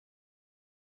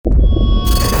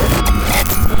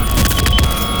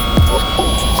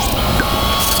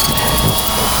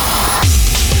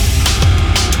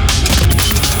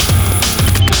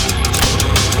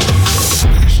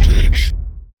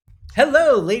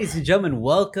ladies and gentlemen,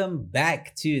 welcome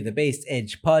back to the Based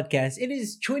Edge podcast. It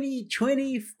is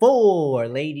 2024,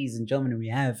 ladies and gentlemen. We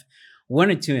have one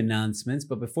or two announcements,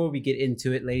 but before we get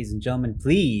into it, ladies and gentlemen,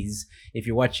 please, if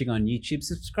you're watching on YouTube,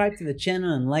 subscribe to the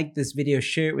channel and like this video,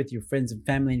 share it with your friends and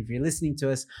family. And if you're listening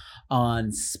to us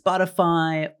on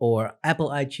Spotify or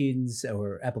Apple iTunes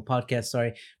or Apple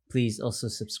Podcasts, please also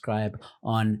subscribe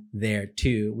on there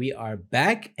too. We are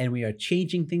back and we are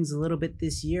changing things a little bit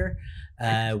this year.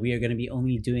 We are going to be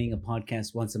only doing a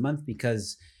podcast once a month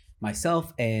because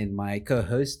myself and my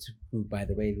co-host, who, by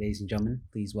the way, ladies and gentlemen,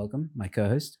 please welcome my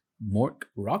co-host, Mork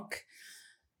Rock.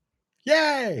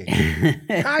 Yay!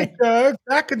 Hi, Doug.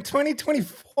 Back in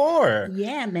 2024.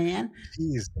 Yeah, man.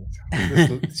 Jesus.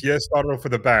 This year started off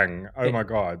with a bang. Oh my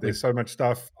God. There's so much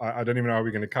stuff. I don't even know how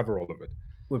we're going to cover all of it.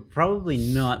 We're probably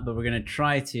not, but we're going to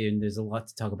try to. And there's a lot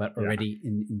to talk about already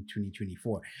in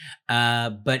 2024.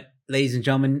 But ladies and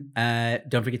gentlemen,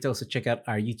 don't forget to also check out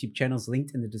our YouTube channels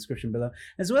linked in the description below,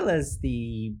 as well as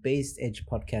the Based Edge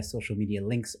podcast social media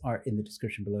links are in the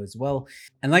description below as well.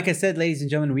 And like I said, ladies and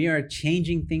gentlemen, we are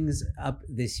changing things up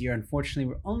this year. Unfortunately,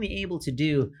 we're only able to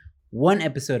do one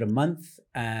episode a month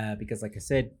because, like I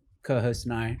said, co-host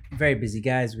and I are very busy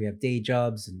guys. We have day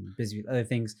jobs and busy with other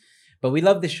things. But we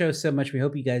love the show so much. We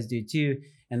hope you guys do too,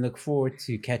 and look forward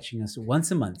to catching us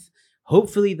once a month.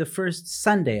 Hopefully the first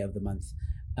Sunday of the month,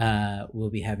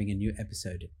 we'll be having a new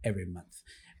episode every month.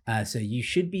 So you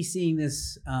should be seeing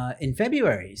this in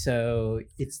February. So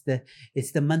it's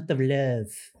the month of love.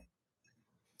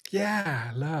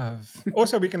 Yeah, love.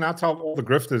 Also, we can now tell all the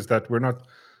grifters that we're not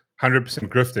 100%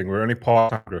 grifting. We're only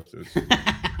part-time grifters.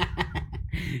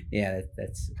 Yeah,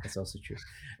 that's also true.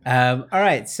 All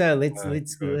right, so let's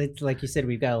like you said,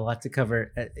 we've got a lot to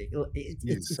cover.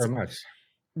 It's so much.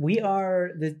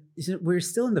 We're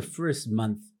still in the first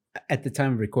month at the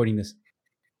time of recording this.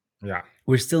 Yeah,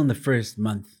 we're still in the first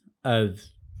month of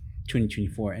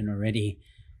 2024, and already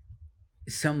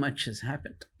so much has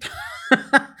happened.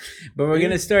 But we're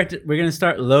gonna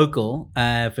start local.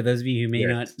 For those of you who may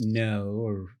not know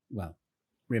or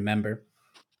remember.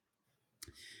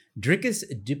 Dricus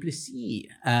du Plessis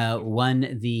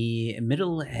won the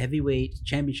middle heavyweight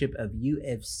championship of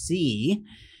UFC,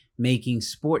 making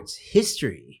sports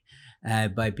history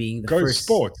by being the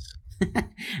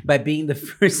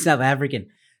first South African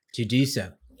to do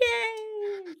so.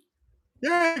 Yay!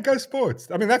 Yeah, go sports.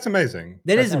 I mean, that's amazing.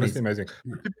 That's honestly amazing.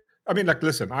 I mean,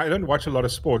 listen, I don't watch a lot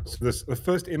of sports. The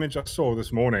first image I saw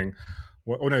this morning,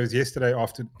 it was yesterday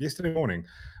morning.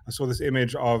 I saw this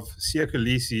image of Siya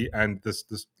Kolisi and this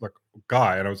like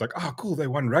guy, and I was like, "Oh, cool! They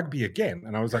won rugby again."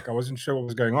 And I was like, I wasn't sure what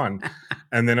was going on,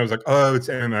 and then I was like, "Oh, it's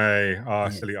MMA." Oh,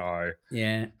 silly eye.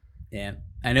 Yeah.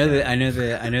 I know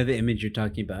the image you're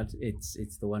talking about.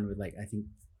 It's the one with I think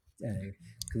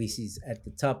Kolisi's at the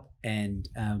top and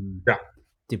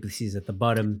du Plessis at the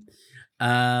bottom.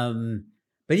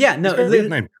 But yeah, no. It's a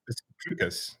name. It's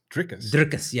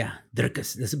Dricus. Yeah,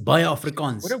 Dricus. This is by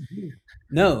Afrikaans. What a weird.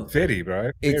 No, very,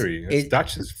 bro. Very. It's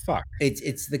Dutch as fuck.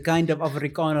 It's the kind of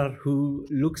Afrikaner who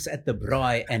looks at the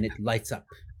braai and it lights up.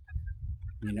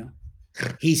 You know,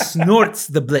 he snorts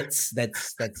the blitz.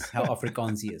 That's how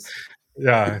Afrikaans he is.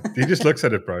 Yeah, he just looks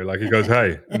at it, bro. Like he goes,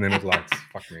 "Hey," and then it lights.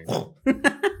 Fuck me.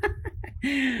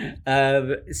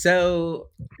 So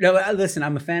no, listen.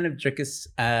 I'm a fan of Dricus.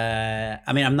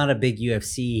 I mean, I'm not a big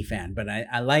UFC fan, but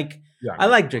I like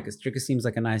Dricus. Dricus seems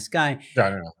like a nice guy.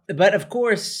 Yeah. But of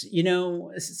course,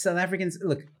 South Africans.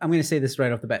 Look, I'm going to say this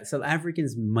right off the bat.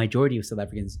 Majority of South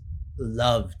Africans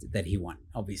loved that he won.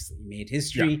 Obviously, he made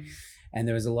history, and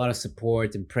there was a lot of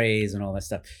support and praise and all that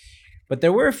stuff. But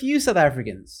there were a few South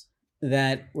Africans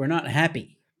that were not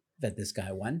happy that this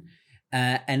guy won.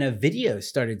 And a video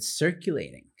started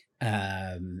circulating.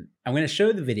 I'm going to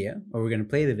show the video, or we're going to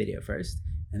play the video first,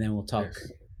 and then we'll talk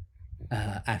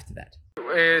after that.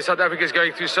 South Africa is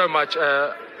going through so much.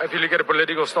 If you look at a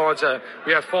political stance,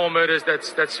 we have 4 murders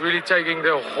that's really taking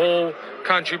the whole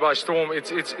country by storm.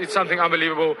 It's something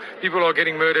unbelievable. People are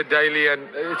getting murdered daily, and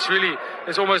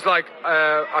it's almost like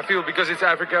I feel because it's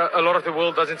Africa, a lot of the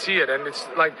world doesn't see it, and it's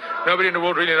like nobody in the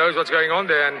world really knows what's going on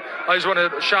there. And I just want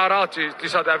to shout out to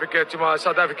South Africa, to my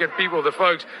South African people, the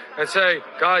folks, and say,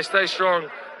 guys, stay strong.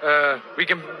 We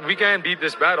can beat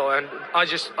this battle, and I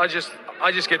just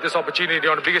get this opportunity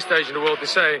on the biggest stage in the world to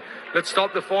say, let's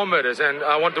stop the 4 murders, and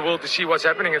I want the world to see what's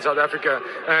happening in South Africa.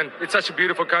 And it's such a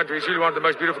beautiful country. It's really one of the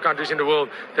most beautiful countries in the world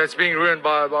that's being ruined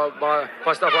by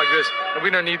stuff like this. And we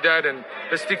don't need that. And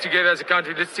let's stick together as a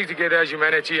country. Let's stick together as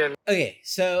humanity. And okay,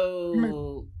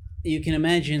 so you can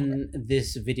imagine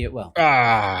this video. Well,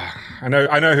 I know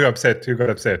who got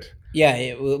upset.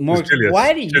 Yeah, more. Julius.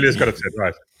 Why do you? Julius got upset,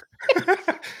 right?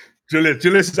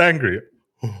 Julius is angry.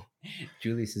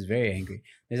 Julius is very angry.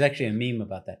 There's actually a meme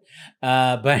about that.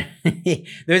 But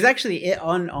there's actually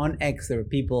on X there were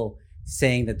people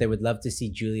saying that they would love to see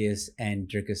Julius and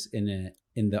Dricus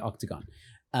in the octagon.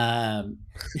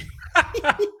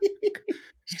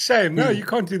 Shame. No, you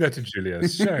can't do that to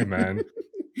Julius. Shame, man.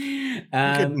 You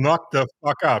get knocked the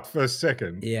fuck out first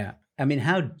second. Yeah. I mean,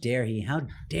 how dare he? How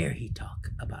dare he talk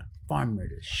about farm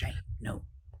murders? Shame. No,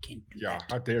 can't do that.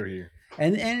 How dare he?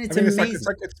 And it's amazing.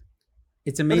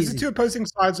 It's amazing. But it's the two opposing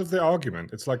sides of the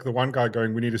argument. It's like the one guy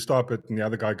going, "We need to stop it," and the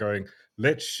other guy going,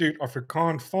 "Let's shoot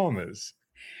Afrikaans farmers."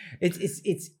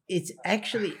 It's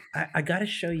actually I gotta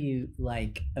show you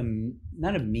like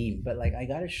not a meme, but like I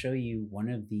gotta show you one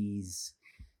of these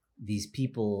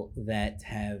people that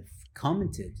have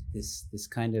commented this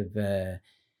kind of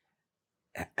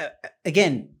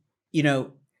again, you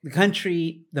know,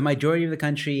 the majority of the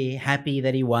country happy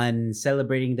that he won,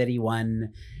 celebrating that he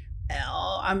won.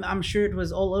 I'm sure it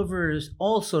was all over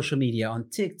all social media, on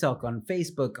TikTok, on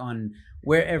Facebook, on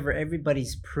wherever.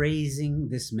 Everybody's praising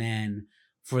this man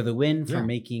for the win, for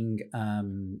making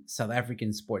South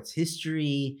African sports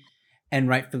history, and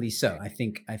rightfully so. I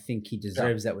think he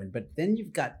deserves that win. But then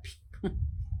you've got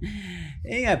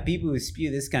people who spew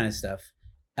this kind of stuff.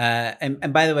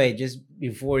 And by the way, just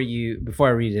before I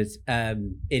read it,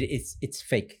 it's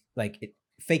fake,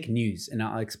 fake news, and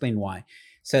I'll explain why.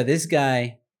 So this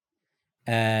guy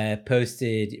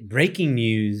posted breaking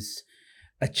news: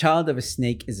 a child of a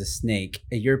snake is a snake.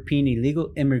 A European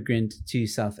illegal immigrant to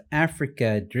South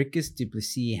Africa, Dricus du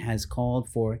Plessis, has called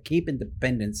for Cape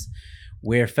independence,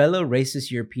 where fellow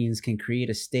racist Europeans can create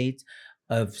a state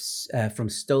of from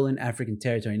stolen African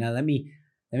territory. Now, let me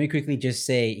quickly just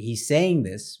say he's saying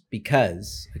this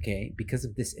because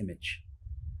of this image.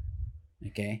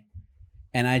 Okay,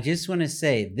 and I just want to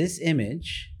say this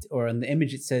image, or on the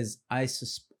image it says, I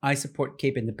support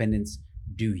Cape independence.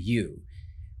 Do you?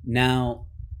 Now,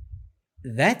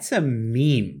 that's a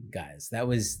meme, guys.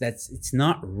 It's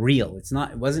not real. It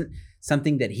wasn't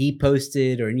something that he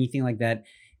posted or anything like that.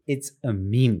 It's a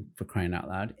meme, for crying out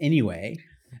loud. Anyway,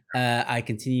 I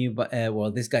continue, but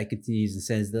this guy continues and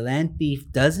says, the land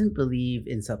thief doesn't believe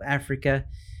in South Africa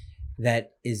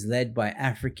that is led by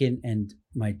African and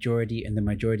the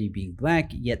majority being black,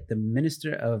 yet the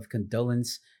Minister of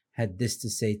Condolence had this to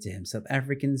say to him: South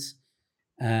Africans,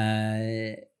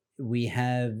 we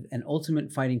have an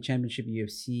Ultimate Fighting Championship,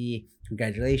 UFC.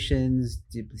 Congratulations,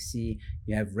 du Plessis.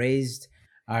 You have raised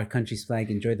our country's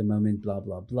flag. Enjoy the moment, blah,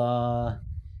 blah, blah.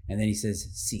 And then he says,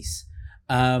 cease.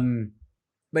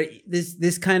 But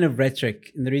this kind of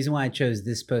rhetoric, and the reason why I chose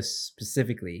this post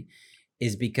specifically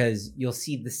is because you'll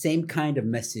see the same kind of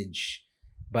message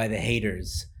by the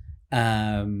haters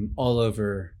all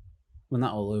over. Well,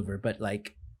 not all over, but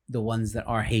like the ones that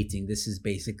are hating. This is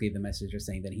basically the message they're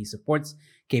saying, that he supports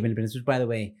Cape independence, which, by the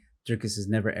way, Dricus has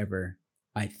never ever,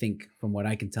 I think, from what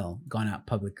I can tell, gone out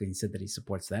publicly and said that he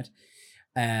supports that.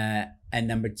 And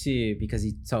number two, because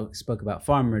he spoke about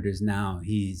farm murders, now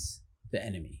he's the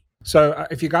enemy. So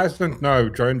if you guys don't know,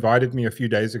 Joe invited me a few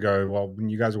days ago, when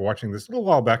you guys were watching this a little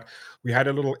while back, we had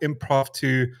a little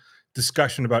impromptu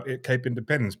discussion about Cape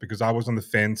independence, because I was on the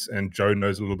fence and Joe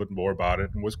knows a little bit more about it,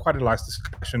 and it was quite a nice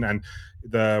discussion. And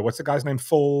what's the guy's name?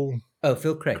 Phil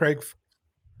Craig.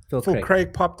 Phil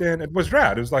Craig popped in. It was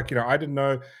rad. It was like, I didn't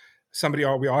know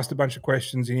we asked a bunch of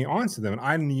questions and he answered them. And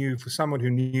I knew, for someone who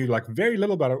knew like very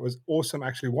little about it, it was awesome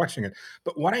actually watching it.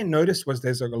 But what I noticed was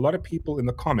there's a lot of people in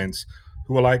the comments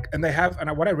who are like, and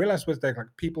what I realized was they're like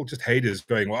people, just haters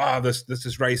going, well, this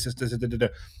is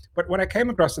racist, But what I came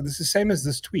across, and this is the same as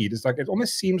this tweet, is like, it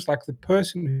almost seems like the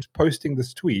person who's posting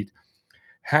this tweet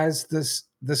has this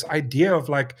idea of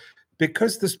like,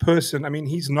 because this person, I mean,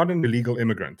 he's not an illegal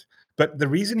immigrant, but the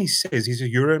reason he says he's a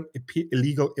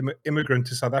illegal immigrant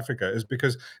to South Africa is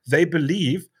because they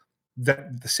believe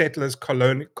that the settlers,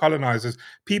 colonizers,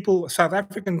 people, South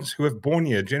Africans who have born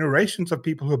here, generations of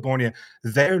people who are born here,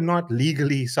 they're not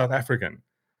legally South African,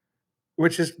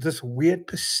 which is this weird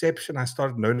perception I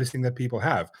started noticing that people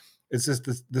have. It's just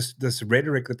this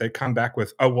rhetoric that they come back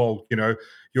with. Oh, well,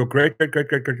 your great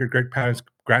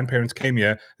grandparents came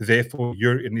here, therefore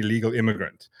you're an illegal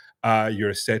immigrant. You're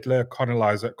a settler,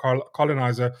 colonizer,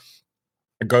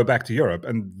 go back to Europe.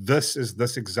 And this is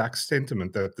this exact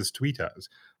sentiment that this tweet has,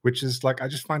 which is like, I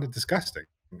just find it disgusting.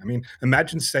 I mean,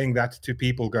 imagine saying that to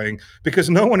people going, because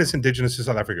no one is indigenous to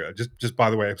South Africa, just by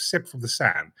the way, except for the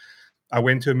San. I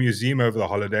went to a museum over the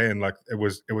holiday, and like it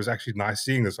was actually nice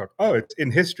seeing this. Like, oh, it's in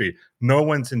history. No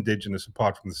one's indigenous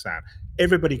apart from the San.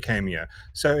 Everybody came here.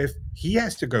 So if he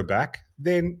has to go back,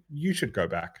 then you should go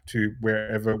back to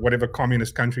whatever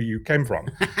communist country you came from.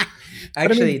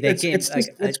 Actually, they came.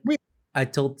 It's weird. I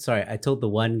told the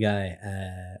one guy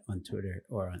on Twitter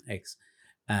or on X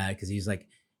because he's like,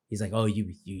 oh,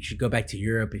 you should go back to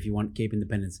Europe if you want Cape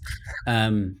Independence.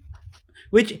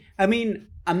 Which, I mean,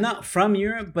 I'm not from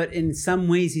Europe, but in some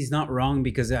ways he's not wrong,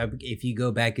 because if you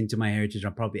go back into my heritage, I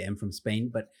probably am from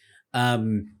Spain, but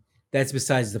that's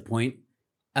besides the point.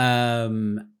 I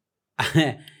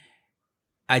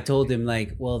told him,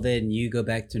 like, well, then you go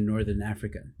back to Northern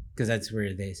Africa, because that's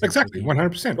where they exactly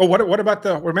 100%. Or what about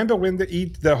remember when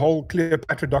the whole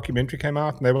Cleopatra documentary came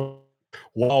out, and they were,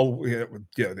 well,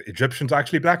 the Egyptians are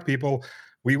actually black people,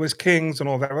 we was kings and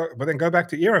all that, but then go back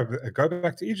to Europe, go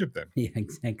back to Egypt then. Yeah,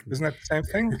 exactly. Isn't that the same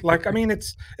thing? Like, I mean,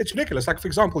 it's ridiculous. Like, for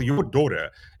example, your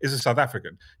daughter is a South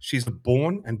African. She's a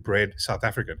born and bred South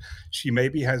African. She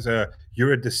maybe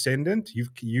you're a descendant. You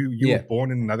were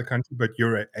born in another country, but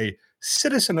you're a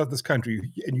citizen of this country,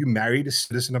 and you married a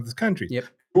citizen of this country. Yep.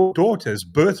 Your daughter's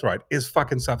birthright is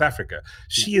fucking South Africa.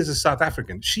 She is a South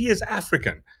African. She is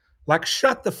African. Like,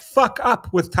 shut the fuck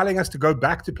up with telling us to go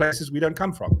back to places we don't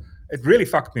come from. It really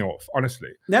fucked me off, honestly.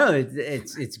 No,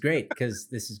 it's great, because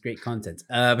this is great content.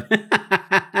 Don't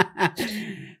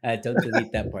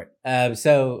delete that part.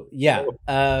 So yeah.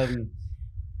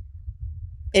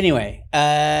 Anyway,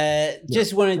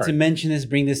 just wanted to mention this,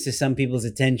 bring this to some people's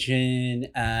attention.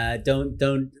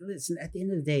 Don't listen. At the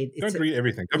end of the day, don't read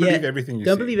everything. Don't believe everything you see.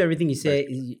 Don't believe everything you say.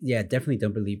 Yeah, definitely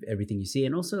don't believe everything you see.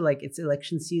 And also, like, it's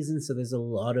election season, so there's a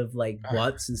lot of like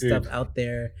bots and stuff out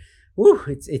there. Woo,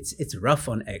 it's rough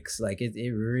on X. Like, it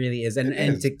really is,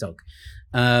 and TikTok.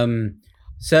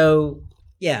 So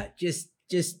yeah, just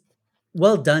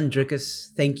well done, Dricus.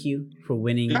 Thank you for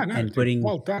winning and putting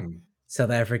well done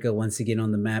South Africa once again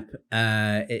on the map.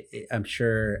 I'm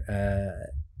sure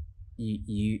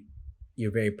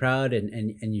you're very proud,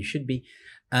 and you should be.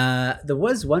 There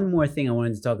was one more thing I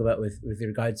wanted to talk about with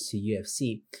regards to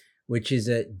UFC, which is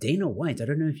Dana White. I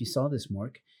don't know if you saw this,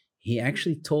 Mark. He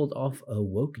actually told off a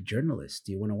woke journalist.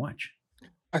 Do you want to watch?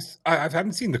 I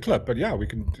haven't seen the clip, but yeah, we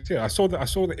can see it. I saw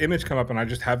the image come up, and I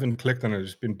just haven't clicked on it. I've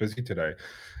just been busy today.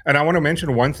 And I want to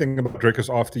mention one thing about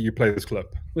Dricus after you play this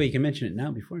clip. Well, you can mention it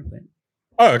now before I play it.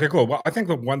 Oh, okay, cool. Well, I think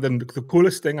the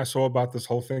coolest thing I saw about this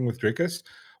whole thing with Dricus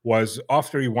was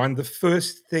after he won, the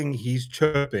first thing he's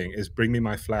chirping is "Bring me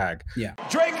my flag." Yeah.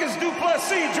 Dricus du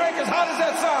Plessis. Dricus, how does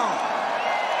that sound?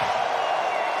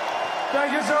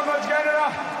 Thank you so much,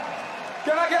 Canada.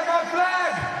 Can I get my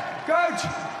flag? Coach,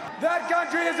 that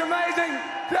country is amazing.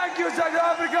 Thank you, South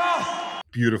Africa.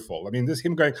 Beautiful. I mean, this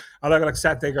him going, I like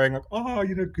sat there going, like, oh,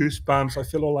 goosebumps. I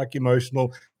feel all like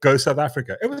emotional. Go South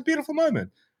Africa. It was a beautiful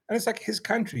moment. And it's like his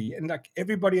country, and like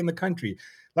everybody in the country.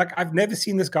 Like, I've never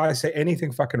seen this guy say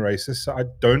anything fucking racist, so I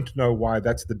don't know why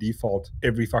that's the default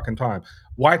every fucking time.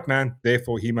 White man,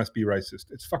 therefore he must be racist.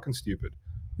 It's fucking stupid.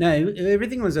 No,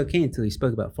 everything was okay until he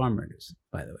spoke about farm murders,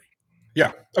 by the way.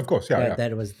 Yeah, of course. Yeah,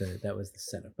 that was the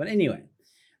setup. But anyway,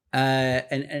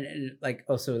 and like,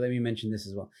 also let me mention this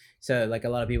as well. So like, a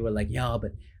lot of people are like, yeah,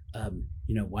 but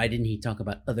why didn't he talk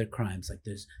about other crimes? Like,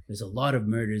 there's a lot of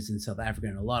murders in South Africa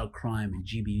and a lot of crime in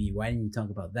GBV. Why didn't he talk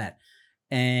about that?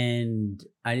 And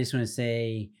I just want to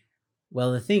say,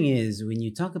 well, the thing is, when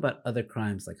you talk about other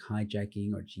crimes like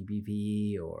hijacking or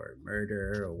GBV or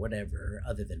murder or whatever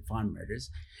other than farm murders,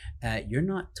 you're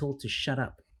not told to shut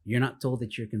up. You're not told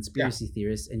that you're a conspiracy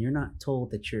theorist, and you're not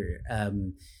told that you're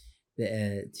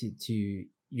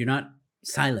you're not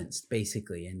silenced,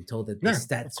 basically, and told that the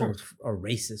stats are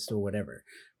racist or whatever,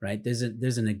 right?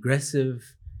 There's an aggressive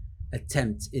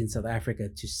attempt in South Africa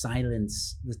to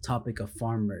silence the topic of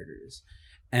farm murders,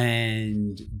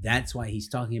 and that's why he's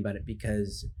talking about it,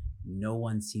 because no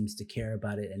one seems to care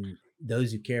about it, and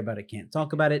those who care about it can't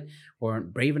talk about it or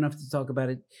aren't brave enough to talk about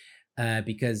it,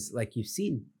 because, like you've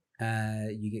seen,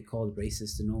 you get called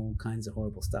racist and all kinds of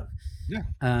horrible stuff. Yeah.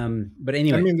 But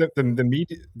anyway, I mean,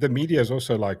 the media is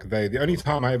also like, the only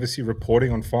time I ever see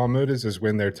reporting on farm murders is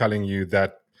when they're telling you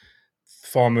that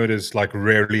farm murders like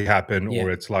rarely happen,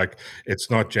 or it's like, it's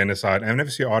not genocide. I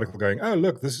never see an article going, oh,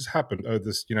 look, this has happened. Oh,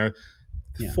 this,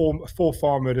 four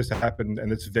farm murders happened,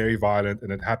 and it's very violent,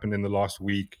 and it happened in the last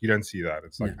week. You don't see that.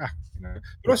 It's like,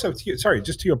 But also,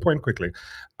 just to your point quickly,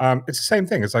 it's the same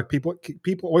thing. It's like people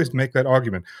always make that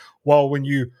argument. Well, when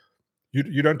you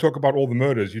don't talk about all the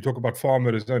murders, you talk about farm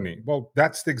murders only. Well,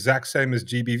 that's the exact same as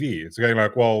GBV. It's going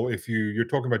like, well, if you're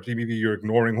talking about GBV, you're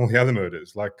ignoring all the other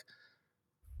murders. Like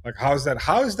how is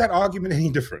that argument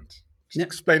any different? Just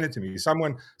explain it to me.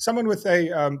 Someone with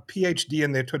a PhD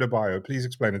in their Twitter bio, please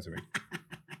explain it to me.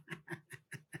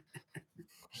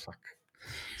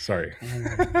 Sorry.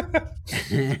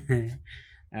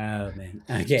 Oh man.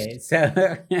 Okay, so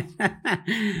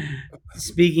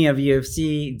speaking of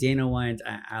UFC, Dana White,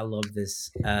 I love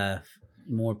this.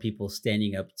 More people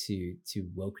standing up to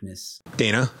wokeness.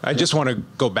 Dana, I just want to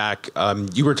go back.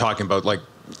 You were talking about, like,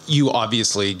 you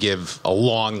obviously give a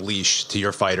long leash to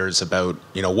your fighters about,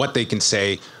 you know, what they can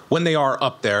say when they are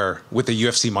up there with a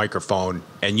UFC microphone,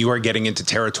 and you are getting into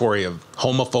territory of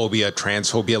homophobia,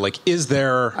 transphobia. Like, is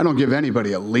there... I don't give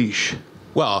anybody a leash.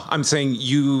 Well, I'm saying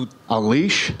you... A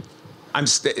leash? I'm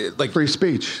like... Free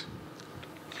speech.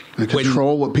 I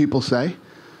control what people say.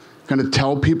 Going to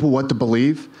tell people what to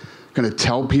believe. Going to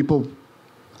tell people...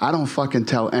 I don't fucking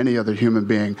tell any other human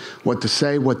being what to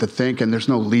say, what to think, and there's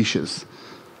no leashes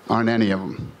on any of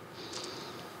them.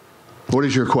 What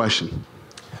is your question?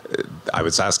 I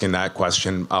was asking that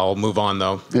question. I'll move on,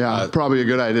 though. Yeah, probably a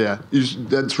good idea.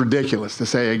 That's ridiculous to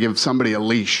say I give somebody a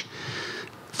leash.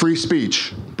 Free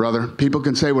speech, brother. People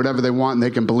can say whatever they want, and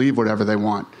they can believe whatever they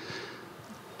want.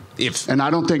 And I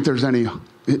don't think there's any...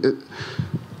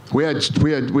 We had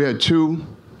two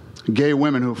gay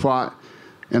women who fought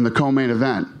in the co-main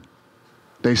event.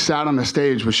 They sat on the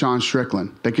stage with Sean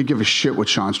Strickland. They could give a shit what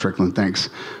Sean Strickland thinks,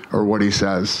 or what he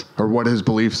says, or what his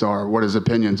beliefs are, or what his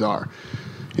opinions are.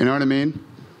 You know what I mean?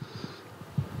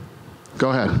 Go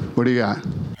ahead. What do you got?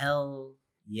 Hell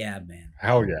yeah, man.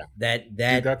 Hell yeah. That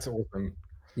Dude, that's awesome.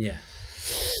 Yeah.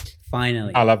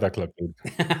 Finally. I love that clip, dude.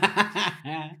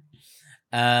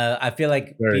 I feel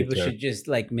like Very people good. should just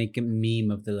like make a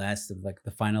meme of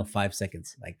the final 5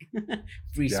 seconds, like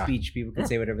free speech. People can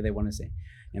say whatever they want to say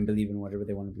and believe in whatever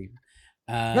they want to believe.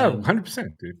 No,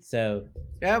 100%, dude. So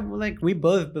yeah, like we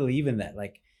both believe in that.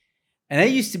 Like, and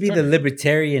that used to be the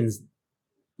libertarians'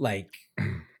 like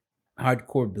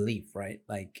hardcore belief, right?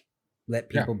 Like, let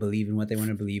people believe in what they want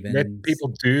to believe in. Let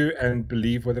people do and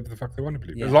believe whatever the fuck they want to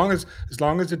believe. Yeah. As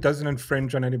long as it doesn't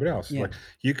infringe on anybody else. Yeah. Like,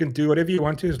 you can do whatever you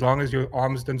want to, as long as your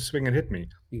arms don't swing and hit me.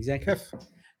 Exactly.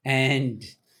 And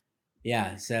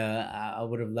yeah, so I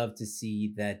would have loved to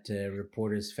see that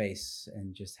reporter's face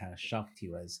and just how shocked he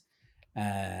was. Oh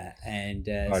yeah,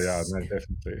 no,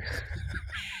 definitely.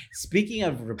 Speaking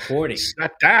of reporting,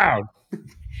 shut down.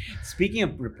 Speaking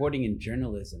of reporting and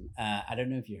journalism, I don't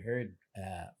know if you heard,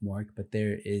 Mark, but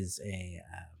there is a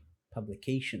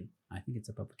publication. I think it's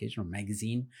a publication or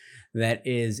magazine that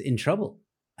is in trouble.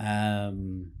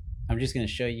 I'm just going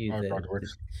to show you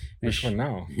which one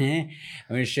now? I'm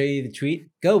going to show you the tweet.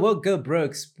 Go woke, go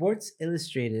broke. Sports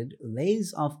Illustrated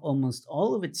lays off almost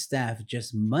all of its staff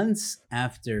just months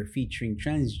after featuring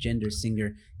transgender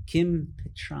singer Kim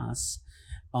Petras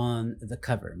on the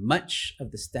cover. Much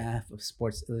of the staff of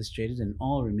Sports Illustrated and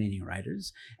all remaining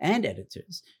writers and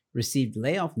editors received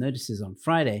layoff notices on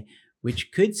Friday,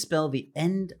 which could spell the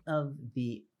end of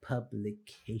the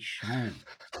publication.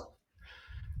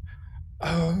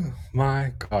 Oh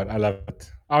my God, I love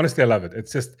it. Honestly, I love it.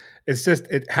 It's just,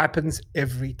 it happens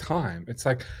every time. It's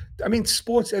like, I mean,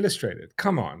 Sports Illustrated,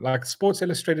 come on, like Sports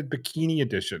Illustrated Bikini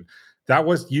Edition. That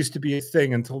used to be a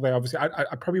thing until they obviously,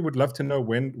 I probably would love to know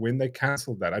when they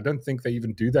canceled that. I don't think they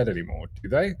even do that anymore, do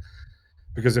they?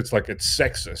 Because it's like, it's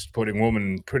sexist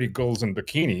putting pretty girls in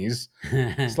bikinis.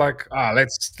 It's like,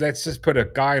 let's just put a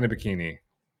guy in a bikini.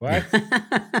 What?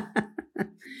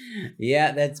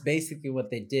 Yeah, that's basically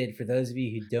what they did. For those of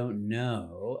you who don't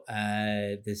know,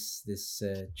 this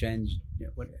trans,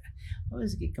 what I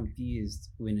always get confused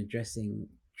when addressing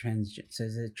transgender. So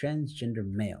is it a transgender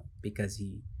male because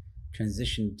he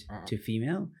transitioned to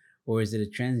female, or is it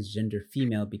a transgender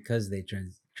female because they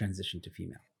transitioned to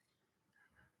female?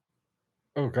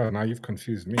 Oh God, now you've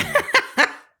confused me.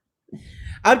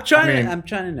 I'm trying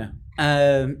to know.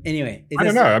 Anyway, I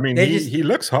don't know. I mean, he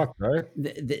looks hot, though.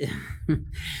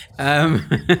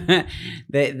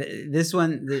 This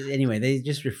one, anyway, they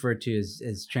just refer to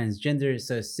as transgender.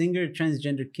 So, singer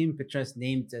transgender Kim Petras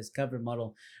named as cover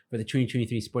model for the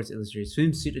 2023 Sports Illustrated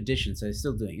swimsuit edition. So, he's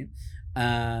still doing it.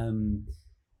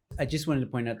 I just wanted to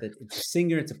point out that it's a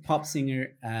singer. It's a pop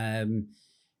singer, and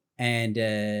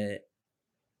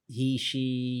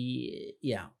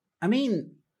yeah. I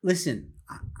mean, listen,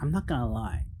 I'm not gonna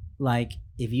lie. Like,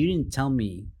 if you didn't tell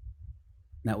me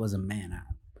that was a man,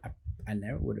 I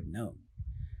never would have known.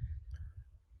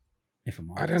 If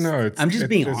I'm honest, I don't know. I'm just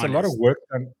being honest. There's a lot of work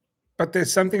done, but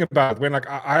there's something about when, like,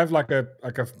 I have like a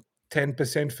 10%,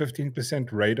 15%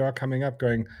 radar coming up,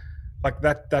 going like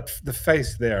that the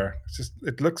face there. It's just,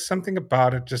 it looks, something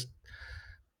about it just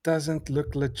doesn't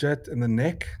look legit in the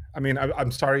neck. I mean,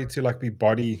 I'm sorry to like be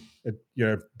body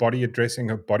addressing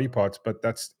her body parts, but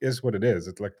is what it is.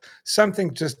 It's like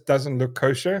something just doesn't look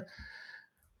kosher.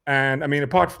 And I mean,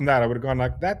 apart from that, I would have gone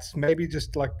like, that's maybe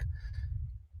just like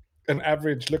an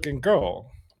average-looking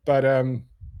girl. But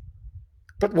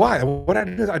why? What I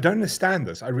do is I don't understand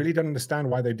this. I really don't understand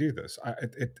why they do this.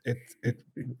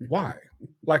 Why?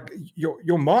 Like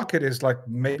your market is like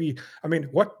maybe. I mean,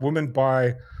 what women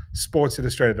buy Sports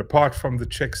Illustrated apart from the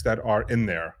chicks that are in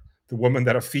there, the women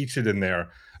that are featured in there?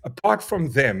 Apart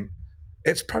from them,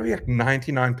 it's probably like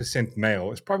 99%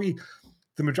 male. It's probably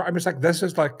the majority. I'm just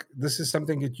like this is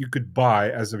something that you could buy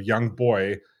as a young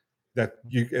boy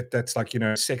that's like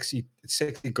sexy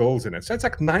girls in it. So it's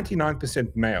like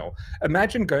 99% male.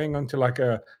 Imagine going onto like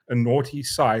a naughty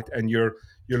site and you're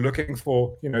looking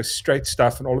for straight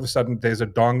stuff, and all of a sudden there's a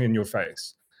dong in your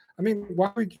face. I mean,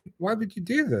 why would you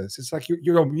do this? It's like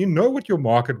you know what your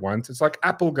market wants. It's like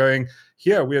Apple going,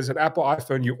 here, here's an Apple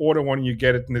iPhone, you order one and you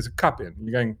get it and there's a cup in.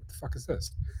 You're going, what the fuck is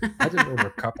this? I didn't order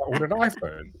a cup, I ordered an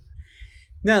iPhone.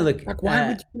 No, look, like why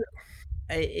would you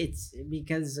it's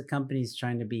because the company's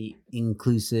trying to be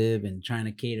inclusive and trying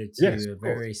to cater to a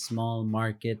very small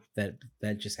market that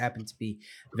just happened to be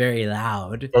very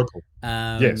loud. Vocal.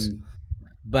 Yes.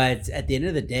 But at the end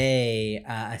of the day,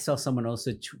 I saw someone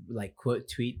also quote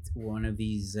tweet one of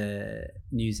these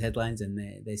news headlines, and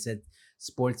they said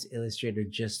Sports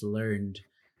Illustrated just learned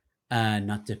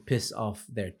not to piss off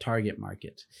their target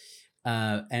market.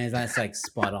 And that's like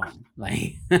spot on,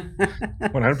 like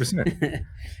 100%.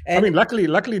 I mean,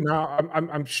 luckily now,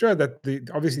 I'm sure that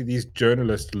obviously these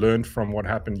journalists learned from what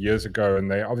happened years ago,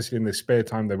 and they obviously in their spare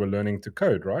time they were learning to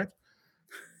code, right?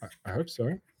 I hope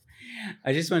so.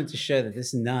 I just wanted to show that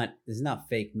this is not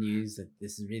fake news. That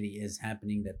this really is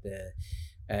happening. That the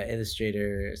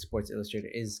Sports Illustrator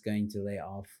is going to lay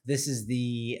off. This is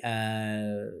the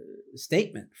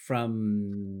statement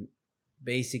from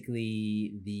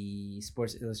basically the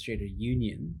Sports Illustrator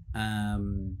union,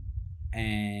 and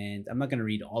I'm not going to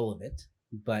read all of it,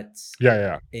 but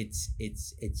it's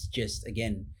just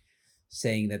again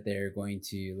saying that they're going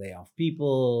to lay off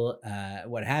people.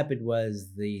 What happened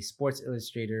was the Sports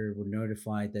Illustrator were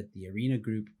notified that the Arena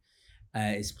Group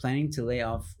is planning to lay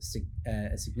off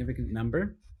a significant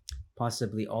number,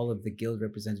 possibly all of the guild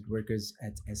represented workers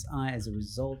at SI as a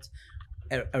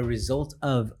result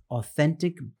of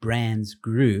Authentic Brands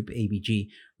Group, ABG,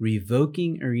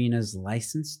 revoking Arena's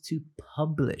license to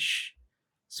publish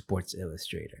Sports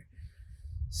Illustrator.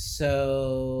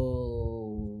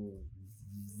 So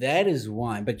that is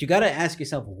why. But you got to ask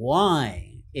yourself,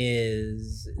 why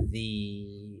is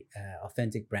the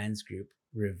Authentic Brands Group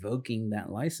revoking that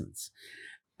license?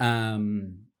 I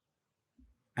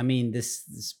mean,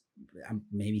 this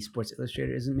maybe Sports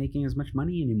Illustrator isn't making as much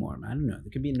money anymore. I don't know.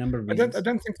 There could be a number of reasons. I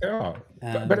don't think they are.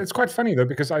 But it's quite funny though,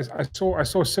 because I saw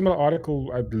a similar article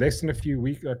less than a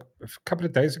couple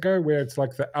of days ago, where it's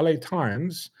like the LA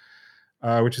Times,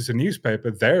 which is a newspaper,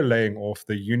 they're laying off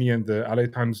the union, the LA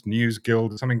Times News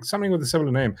Guild, something with a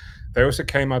similar name. They also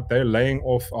came out, they're laying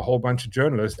off a whole bunch of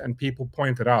journalists, and people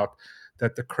pointed out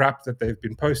that the crap that they've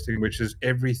been posting, which is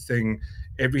everything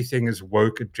is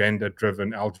woke, agenda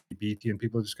driven, LGBT, and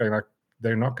people are just going like,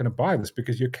 they're not going to buy this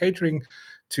because you're catering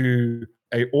to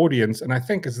a audience. And I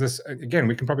think is this, again,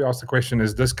 we can probably ask the question,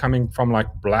 is this coming from like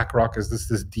BlackRock? Is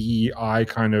this DEI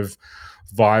kind of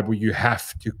vibe where you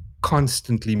have to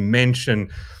constantly mention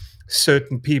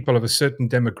certain people of a certain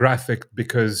demographic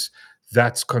because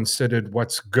that's considered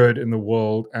what's good in the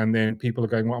world, and then people are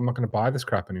going, well, I'm not going to buy this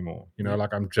crap anymore.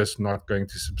 Like I'm just not going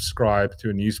to subscribe to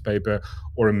a newspaper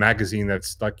or a magazine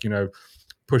that's like,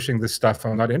 pushing this stuff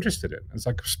I'm not interested in. It's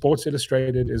like Sports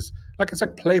Illustrated is like, it's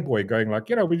like Playboy going like,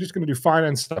 we're just going to do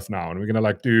finance stuff now, and we're going to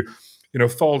like do,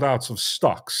 fold outs of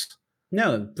stocks.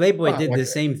 No, Playboy did the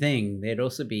same thing. They'd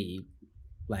also be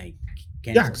like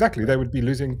canceled. Yeah, exactly. They would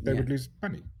lose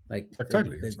money. Like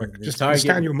totally. It's like just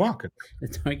understand your market. The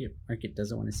target market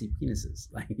doesn't want to see penises.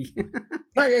 Like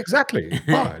no, exactly.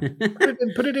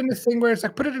 Put it in the thing where it's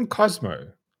like, put it in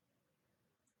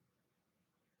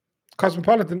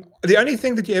Cosmopolitan. The only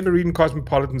thing that you ever read in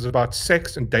Cosmopolitan is about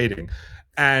sex and dating,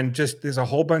 and just there's a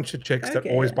whole bunch of chicks that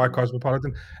always buy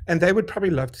Cosmopolitan, and they would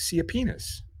probably love to see a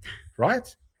penis,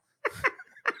 right?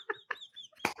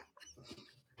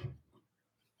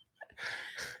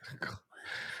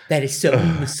 That is so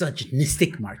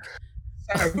misogynistic, Mark.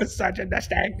 So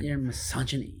misogynistic. You're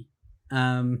misogyny.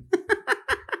 I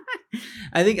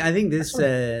think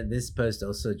this post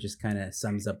also just kind of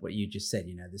sums up what you just said.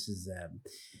 This is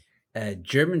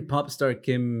German pop star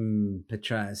Kim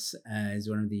Petras is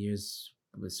one of the year's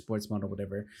sports model,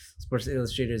 whatever. Sports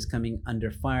Illustrated is coming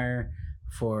under fire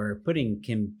for putting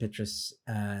Kim Petras,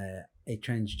 a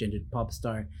transgendered pop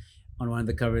star, on one of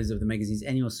the covers of the magazine's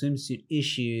annual swimsuit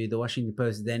issue. The Washington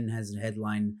Post then has a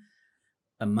headline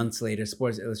months later,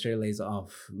 Sports Illustrated lays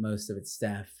off most of its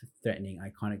staff, threatening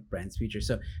iconic brand's future.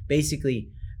 So basically,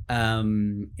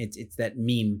 it's that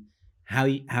meme,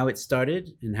 how it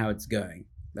started and how it's going.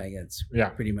 Like that's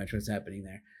pretty much what's happening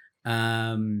there. But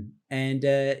I mean,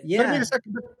 it's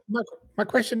like, my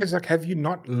question is like, have you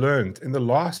not learned in the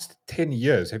last 10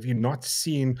 years? Have you not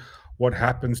seen what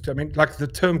happens to? I mean, like the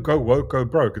term "go woke, go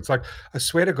broke." It's like, I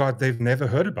swear to God, they've never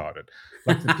heard about it.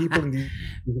 Like the people in these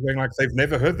going like they've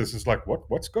never heard this. It's like,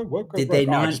 what's go woke, go Did broke? they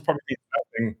not? Just probably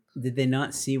nothing. Did they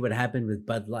not see what happened with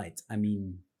Bud Light? I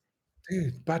mean,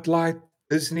 Dude, Bud Light,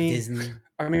 Disney.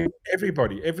 I mean,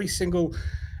 everybody, every single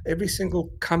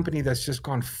company that's just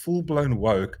gone full blown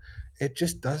woke. It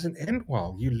just doesn't end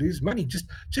well. You lose money.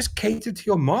 Just cater to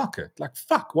your market. Like,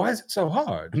 fuck, why is it so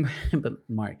hard? But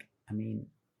Mark, I mean,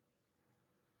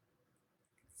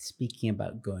 speaking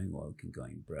about going woke and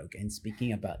going broke, and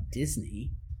speaking about Disney.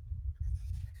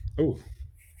 Oh.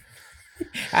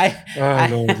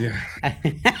 Lord, yeah.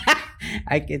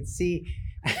 I can see.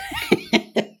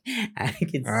 I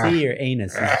can see your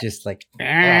anus is just like.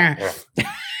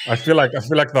 I feel like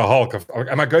the Hulk.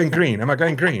 Am I going green? I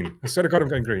swear to God, I'm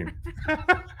going green.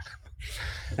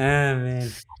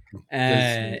 Man.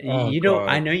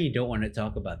 I know you don't want to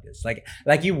talk about this. Like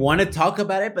you want to talk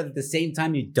about it, but at the same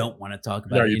time you don't want to talk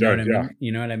about it. You know what I mean?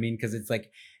 You know what I mean? Because it's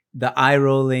like the eye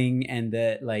rolling and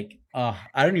the like. Oh,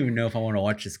 I don't even know if I want to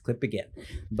watch this clip again.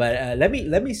 But let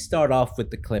me start off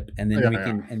with the clip, and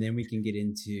then we can get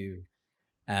into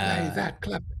play that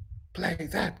clip.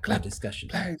 Discussion.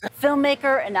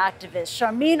 Filmmaker and activist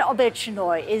Sharmeen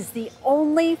Obaid-Chinoy is the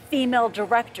only female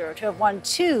director to have won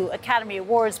 2 Academy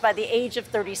Awards by the age of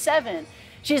 37.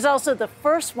 She's also the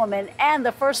first woman and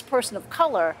the first person of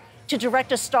color to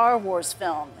direct a Star Wars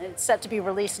film. It's set to be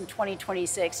released in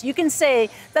 2026. You can say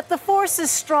that the force is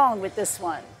strong with this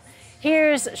one.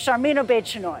 Here's Sharmeen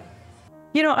Obaid-Chinoy.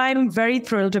 You know, I'm very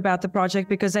thrilled about the project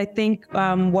because I think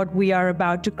what we are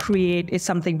about to create is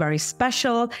something very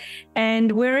special.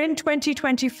 And we're in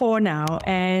 2024 now.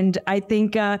 And I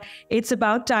think it's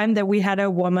about time that we had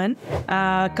a woman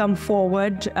come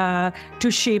forward to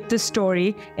shape the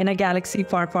story in a galaxy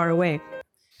far, far away.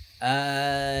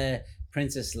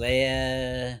 Princess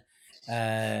Leia,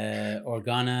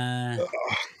 Organa,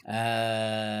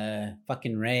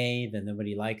 fucking Rey that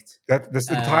nobody liked. This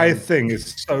entire thing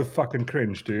is so fucking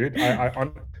cringe, dude.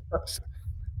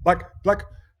 Like,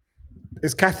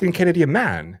 is Kathleen Kennedy a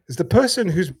man? Is the person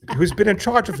who's been in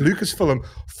charge of Lucasfilm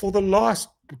for the last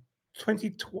 12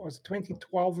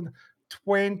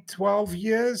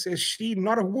 years? Is she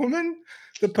not a woman?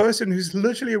 The person who's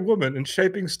literally a woman and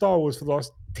shaping Star Wars for the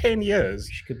last 10 years,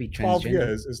 she could be 12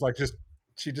 years, is like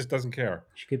she just doesn't care.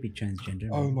 She could be transgender.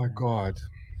 Oh my God.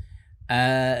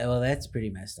 Well, that's pretty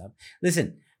messed up.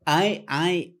 Listen,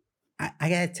 I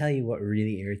gotta tell you what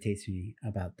really irritates me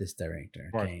about this director.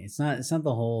 Okay, right. It's not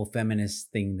the whole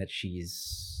feminist thing that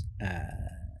she's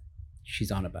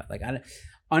on about. Like,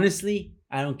 honestly,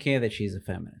 I don't care that she's a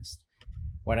feminist.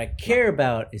 What I care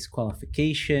about is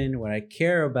qualification. What I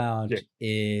care about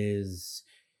is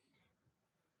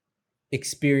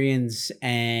experience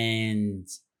and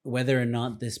whether or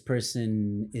not this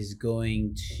person is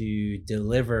going to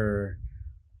deliver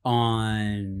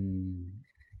on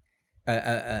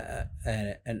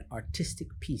an artistic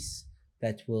piece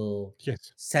that will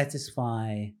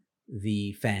satisfy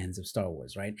the fans of Star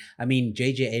Wars, right? I mean,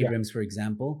 J.J. Abrams, for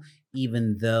example,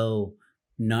 even though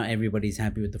not everybody's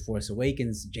happy with The Force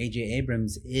Awakens, J.J.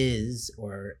 Abrams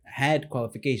had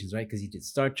qualifications, right? Because he did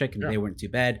Star Trek and they weren't too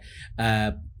bad.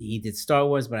 He did Star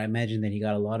Wars, but I imagine that he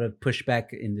got a lot of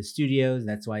pushback in the studios.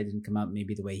 That's why it didn't come out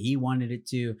maybe the way he wanted it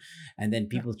to. And then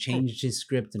people changed his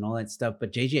script and all that stuff.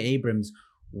 But J.J. Abrams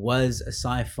was a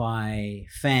sci-fi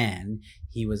fan.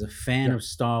 He was a fan of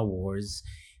Star Wars.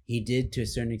 He did, to a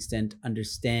certain extent,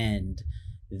 understand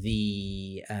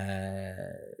the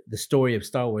story of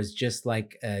Star Wars, just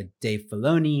like Dave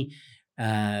Filoni,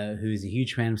 who's a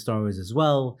huge fan of Star Wars as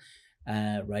well,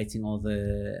 writing all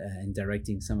the and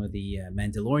directing some of the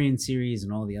Mandalorian series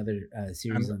and all the other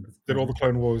series. And did all the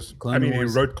Clone Wars. He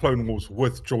wrote Clone Wars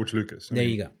with George Lucas. There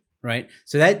you go. Right.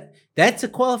 So that's a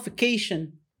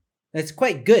qualification. That's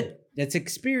quite good. That's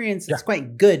experience. That's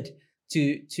quite good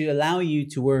to allow you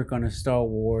to work on a Star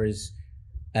Wars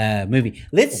movie.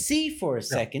 Let's see for a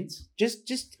second.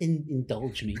 Just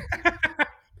indulge me.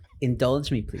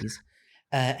 Indulge me, please.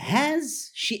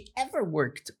 Has she ever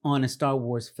worked on a Star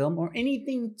Wars film or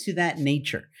anything to that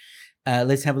nature?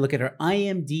 Let's have a look at her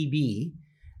IMDb,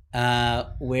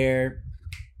 where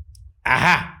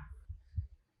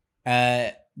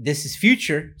this is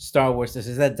future Star Wars.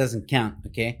 That doesn't count.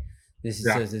 Okay, this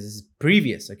is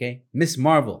previous. Okay, Miss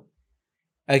Marvel,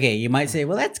 Okay, you might say,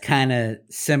 well, that's kind of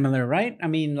similar, right? I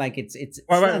mean, like it's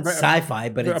Well, not sci-fi,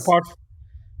 but it's apart.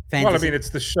 fantasy. Well, I mean, it's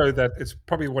the show that it's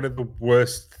probably one of the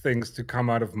worst things to come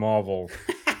out of Marvel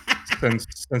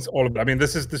since all of it. I mean,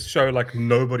 this is the show like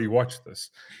nobody watched this.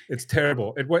 It's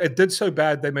terrible. It did so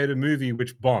bad they made a movie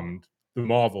which bombed the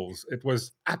Marvels. It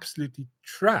was absolutely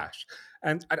trash.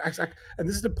 And and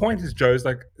this is the point, is Joe's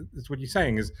like, it's what you're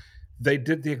saying is they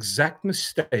did the exact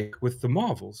mistake with the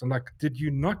Marvels. And like, did you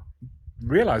not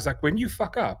realize, like, when you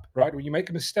fuck up, right, when you make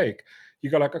a mistake, you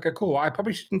go like, okay, cool, I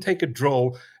probably shouldn't take a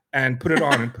drill and put it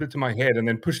on and put it to my head and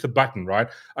then push the button, right?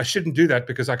 I shouldn't do that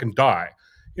because I can die.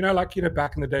 Like,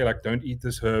 back in the day, like, don't eat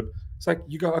this herb. It's like,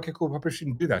 you go, okay, cool, I probably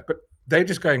shouldn't do that. But they're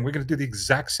just going, we're going to do the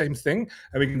exact same thing,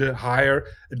 and we're going to hire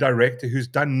a director who's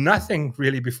done nothing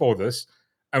really before this,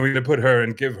 and we're going to put her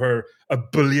and give her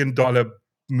 $1 billion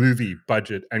movie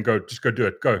budget and just go do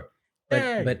it, go.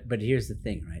 But here's the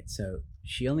thing, right? So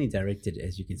she only directed,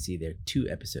 as you can see there, 2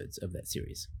 episodes of that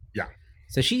series. Yeah.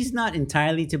 So she's not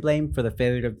entirely to blame for the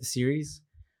failure of the series,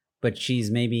 but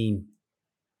she's maybe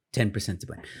 10% to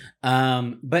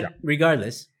blame. But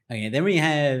regardless, okay, then we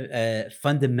have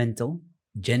Fundamental,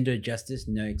 Gender Justice,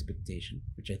 No Expectation,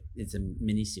 which is a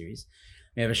mini series.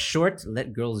 We have a short,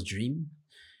 Let Girls Dream.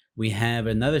 We have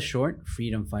another short,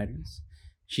 Freedom Fighters.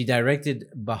 She directed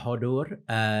Bahadur,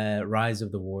 Rise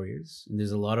of the Warriors. And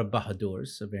there's a lot of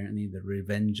Bahadurs, apparently, The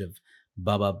Revenge of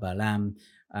Baba Balam.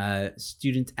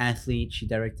 Student Athlete, she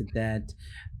directed that.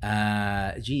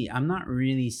 I'm not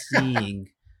really seeing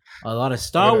a lot of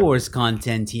Star Wars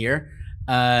content here.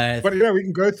 But we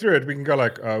can go through it. We can go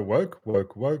like woke. I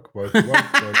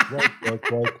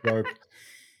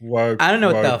don't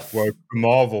know what the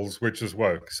Marvels, which is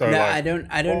woke. So no, like,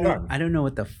 I don't know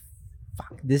what the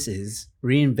fuck this is.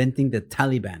 Reinventing the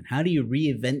Taliban. How do you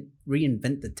reinvent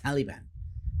the Taliban?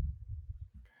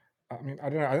 I mean, I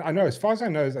don't know. I know, as far as I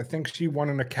know, I think she won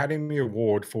an Academy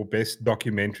Award for Best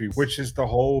Documentary, which is the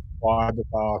whole vibe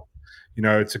about,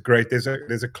 it's a great. There's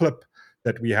a clip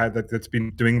that we had that's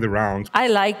been doing the rounds. I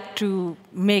like to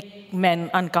make men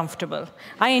uncomfortable.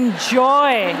 I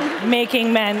enjoy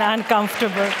making men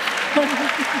uncomfortable.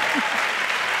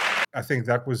 I think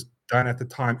that was done at the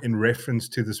time in reference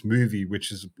to this movie, which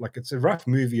is like, it's a rough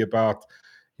movie about,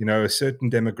 a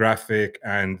certain demographic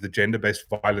and the gender-based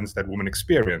violence that women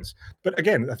experience. But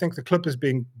again, I think the clip is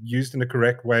being used in a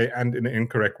correct way and in an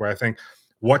incorrect way. I think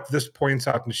what this points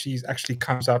out, and she's actually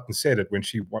comes out and said it when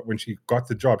she got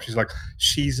the job, she's like,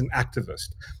 she's an activist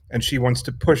and she wants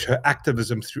to push her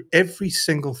activism through every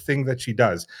single thing that she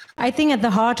does. I think at the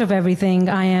heart of everything,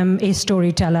 I am a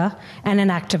storyteller and an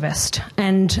activist.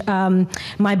 And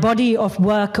my body of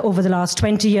work over the last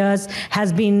 20 years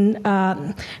has been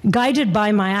guided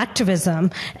by my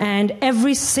activism, and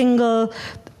every single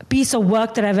piece of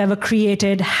work that I've ever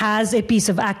created has a piece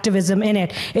of activism in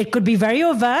it. It could be very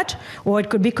overt or it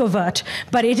could be covert,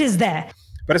 but it is there.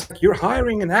 But it's like, you're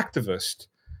hiring an activist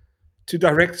to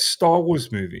direct a Star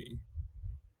Wars movie.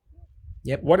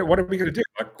 Yep. What are we going to do?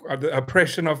 Like, the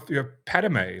oppression of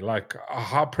Padme, like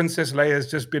how Princess Leia has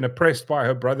just been oppressed by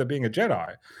her brother being a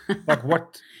Jedi. Like,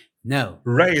 what? No.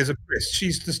 Rey is oppressed.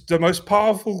 She's just the most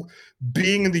powerful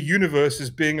being in the universe, is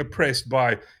being oppressed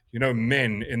by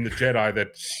men in the Jedi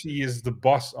that she is the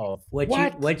boss of. What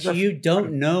you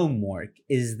don't know, Mork,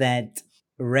 is that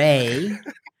Rey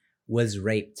was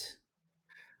raped,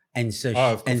 and so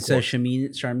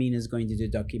Charmin is going to do a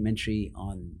documentary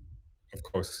on. Of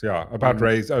course, yeah, about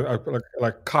Rey's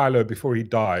like Kylo before he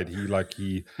died. He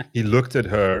looked at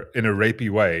her in a rapey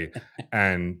way,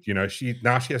 and she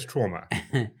has trauma.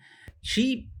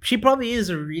 She probably is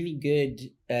a really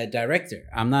good director.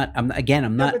 I'm not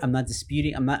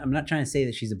disputing. I'm not trying to say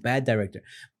that she's a bad director,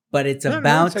 but it's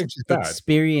about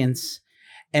experience.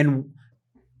 And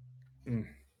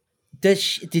did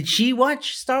she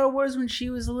watch Star Wars when she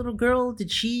was a little girl?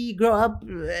 Did she grow up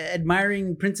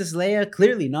admiring Princess Leia?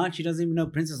 Clearly not. She doesn't even know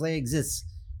Princess Leia exists.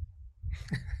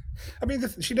 I mean,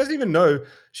 she doesn't even know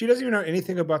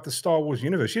anything about the Star Wars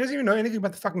universe. She doesn't even know anything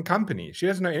about the fucking company. She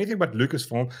doesn't know anything about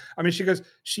Lucasfilm. I mean, there's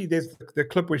the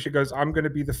clip where she goes, I'm going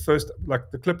to be the first, like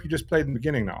the clip you just played in the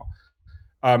beginning now.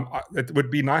 It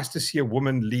would be nice to see a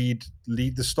woman lead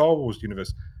the Star Wars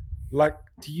universe. Like,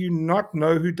 do you not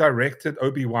know who directed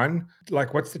Obi-Wan?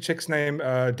 Like, what's the chick's name?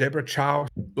 Deborah Chow.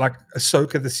 Like,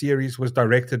 Ahsoka, the series, was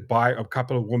directed by a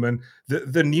couple of women.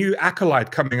 The new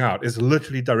Acolyte coming out is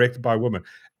literally directed by a woman.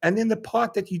 And then the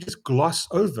part that you just gloss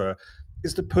over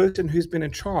is the person who's been in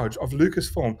charge of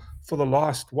Lucasfilm for the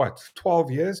last,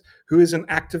 12 years, who is an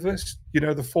activist.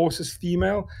 The Force is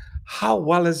female. How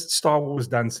well has Star Wars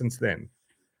done since then?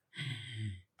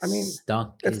 I mean,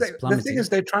 the thing is,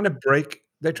 they're trying to break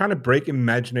they're trying to break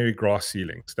imaginary glass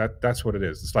ceilings. That's what it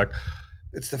is. It's like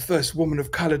it's the first woman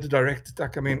of color to direct it.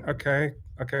 Like, I mean, okay,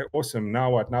 awesome.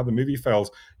 Now what? Now the movie fails.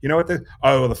 You know what?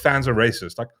 The fans are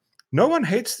racist. Like, no one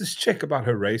hates this chick about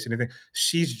her race or anything.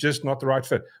 She's just not the right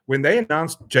fit. When they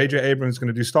announced J.J. Abrams is going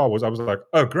to do Star Wars, I was like,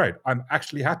 oh, great. I'm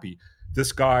actually happy.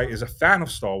 This guy is a fan of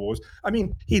Star Wars. I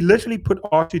mean, he literally put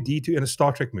R2-D2 in a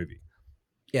Star Trek movie.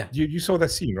 Yeah. You saw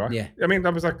that scene, right? Yeah. I mean, I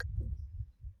was like,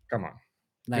 come on.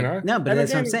 Like, you know? No, but And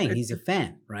that's what I'm again, saying. He's a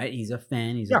fan, right? He's a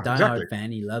fan. He's a Yeah, diehard exactly.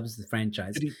 fan. He loves the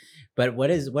franchise. But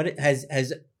has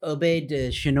Obaid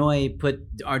Chinoy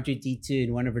put R2-D2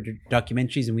 in one of her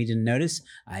documentaries and we didn't notice?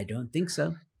 I don't think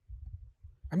so.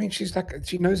 I mean,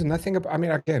 she knows nothing about. I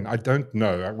mean, again, I don't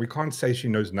know. We can't say she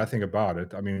knows nothing about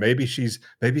it. I mean, maybe she's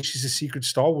a secret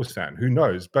Star Wars fan. Who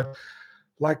knows? But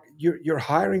like, you're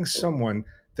hiring someone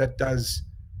that does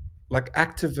like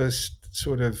activist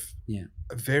sort of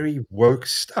very woke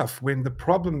stuff. When the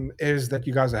problem is that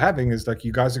you guys are having is like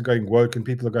you guys are going woke and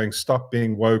people are going stop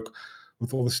being woke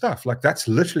with all the stuff. Like that's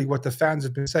literally what the fans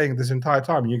have been saying this entire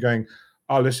time. And you're going,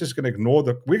 oh, we're going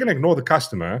to ignore the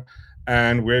customer.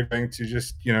 And we're going to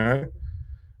just, we're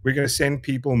going to send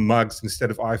people mugs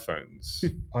instead of iPhones.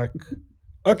 Like,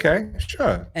 okay,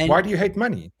 sure. And why do you hate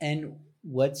money? And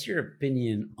what's your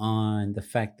opinion on the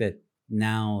fact that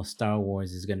now Star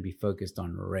Wars is going to be focused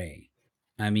on Rey?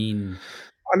 I mean,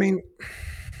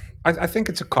 I think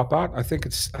it's a cop out. I think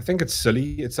it's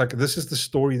silly. It's like this is the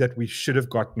story that we should have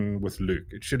gotten with Luke.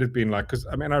 It should have been like, because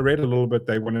I mean, I read a little bit.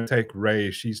 They want to take Rey.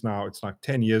 It's like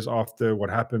 10 years after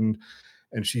what happened.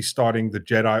 And she's starting the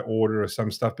Jedi Order or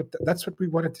some stuff. But that's what we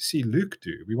wanted to see Luke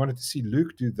do. We wanted to see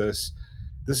Luke do this.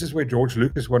 This is where George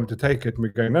Lucas wanted to take it. And we're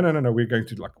going, no. We're going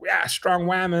to like, strong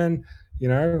woman,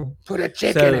 put a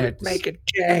chick in it, make it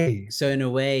gay. So in a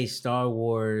way, Star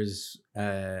Wars,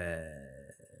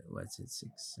 what's it,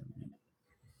 6, 7, 8?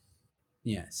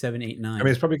 Yeah, 7, 8, 9. I mean,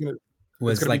 it's probably going to...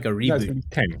 Was like a reboot. No, it's gonna be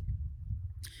 10.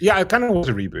 Yeah, it kind of was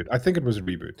a reboot. I think it was a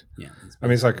reboot. Yeah. I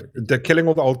mean, it's like they're killing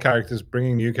all the old characters,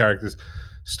 bringing new characters,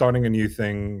 starting a new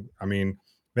thing. I mean,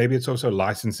 maybe it's also a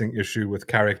licensing issue with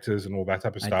characters and all that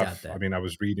type of stuff. I mean, I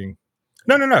was reading.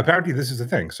 No. Apparently, this is the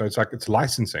thing. So it's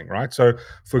licensing, right? So,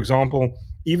 for example,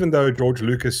 even though George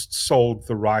Lucas sold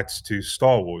the rights to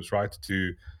Star Wars, right,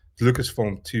 to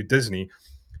Lucasfilm, to Disney,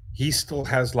 he still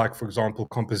has, like, for example,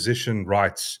 composition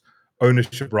rights,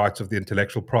 ownership rights of the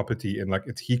intellectual property, and like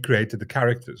he created the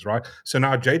characters, right? So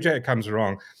now JJ comes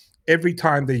around. Every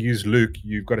time they use Luke,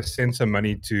 you've got to send some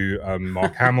money to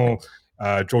Mark Hamill.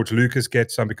 George Lucas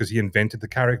gets some because he invented the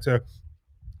character.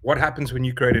 What happens when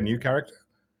you create a new character?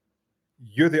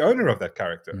 You're the owner of that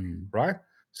character, right?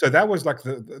 So that was like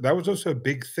that was also a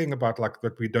big thing about like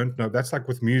that we don't know. That's like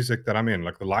with music that I'm in,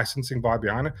 like the licensing vibe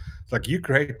behind it. It's like you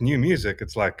create new music.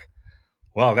 It's like,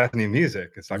 wow, that's new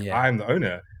music. It's like I'm the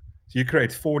owner. So you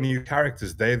create 4 new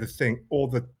characters. They're the thing. All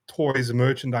the toys,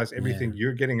 merchandise, everything.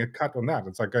 You're getting a cut on that.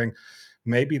 It's like going,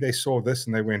 maybe they saw this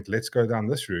and they went, let's go down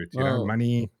this route.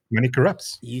 Money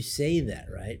corrupts. You say that,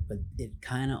 right? But it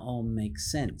kind of all makes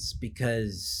sense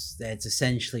because that's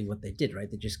essentially what they did,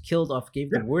 right? They just gave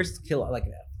the worst kill.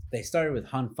 Like they started with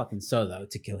Han fucking Solo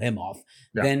to kill him off.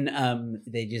 Yeah. Then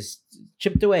they just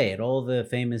chipped away at all the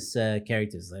famous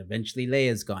characters. Eventually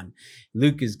Leia's gone.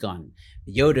 Luke is gone.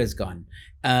 Yoda's gone.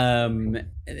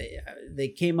 They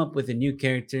came up with a new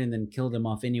character and then killed him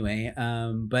off anyway.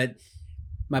 But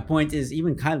my point is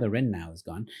even Kylo Ren now is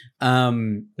gone.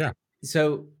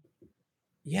 So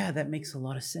yeah, that makes a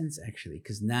lot of sense actually,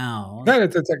 because now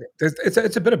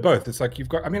it's a bit of both. It's like you've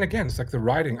got. I mean, again, it's like the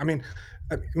writing. I mean,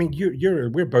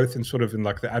 we're both in sort of in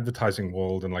like the advertising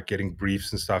world and like getting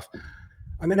briefs and stuff.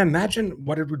 I mean, imagine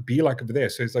what it would be like over there.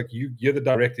 So it's like you're the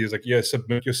director. It's like,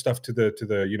 submit your stuff to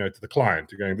the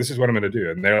client. You're going, this is what I'm going to do,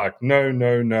 and they're like, no. And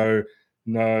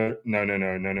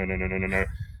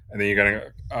then you're going,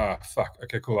 fuck.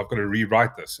 Okay, cool. I've got to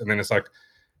rewrite this. And then it's like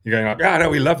you're going like, no,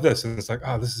 we love this. And it's like,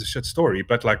 oh, this is a shit story.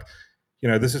 But like,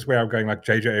 this is where I'm going. Like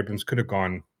J.J. Abrams could have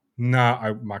gone,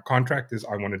 my contract is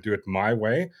I want to do it my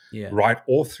way. Yeah. Write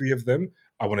all 3 of them.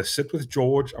 I want to sit with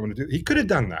George. He could have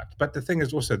done that. But the thing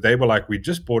is also, they were like, we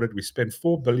just bought it. We spent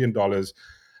 $4 billion.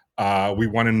 We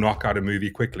want to knock out a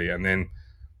movie quickly. And then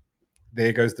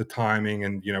there goes the timing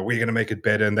and, we're going to make it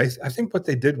better. And I think what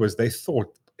they did was they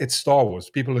thought it's Star Wars.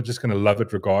 People are just going to love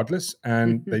it regardless.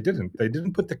 And they didn't. They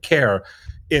didn't put the care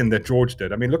in that George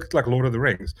did. I mean, look at like Lord of the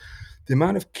Rings. The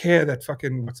amount of care that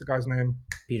fucking, what's the guy's name?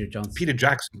 Peter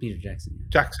Jackson.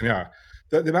 Jackson, yeah.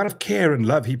 The amount of care and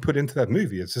love he put into that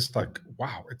movie, it's just like,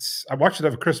 wow. I watched it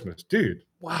over Christmas. Dude,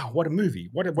 wow, what a movie.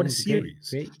 What a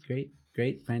series. Great.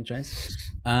 great franchise.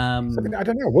 I mean, I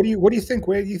don't know. What do you think?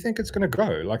 Where do you think it's going to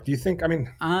go? Like, do you think? I mean,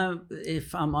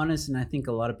 if I'm honest, and I think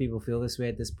a lot of people feel this way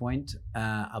at this point,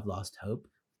 I've lost hope.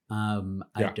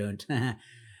 I don't.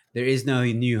 There is no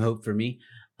new hope for me.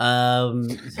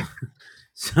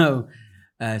 So,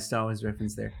 Star Wars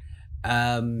reference there.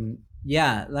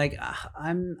 Yeah, like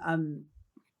I'm.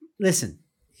 Listen,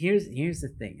 here's the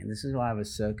thing, and this is why I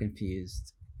was so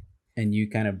confused, and you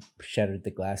kind of shattered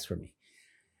the glass for me.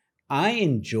 I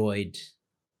didn't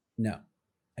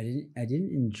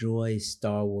enjoy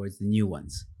Star Wars, the new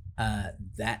ones,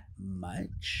 that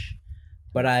much,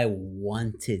 but I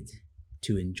wanted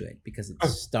to enjoy it because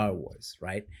it's Star Wars,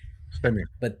 right? Same here.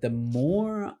 But the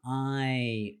more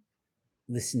I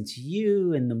listened to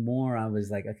you, and the more I was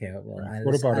like, okay, well, I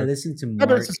listened to more. No,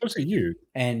 but it's also you.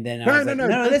 And then I was like,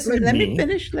 no, listen, let me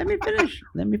finish. Let me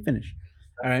finish.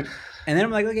 All right. And then I'm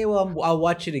like, okay, well, I'll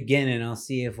watch it again and I'll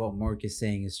see if what Mark is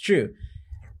saying is true.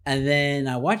 And then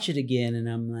I watch it again and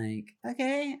I'm like,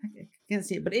 okay, I can't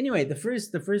see it. But anyway, the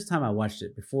first time I watched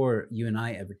it, before you and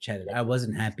I ever chatted, I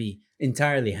wasn't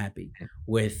entirely happy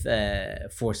with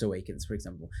Force Awakens, for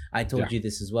example. I told you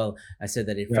this as well. I said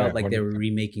that it felt like they were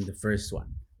remaking the first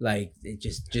one. Like it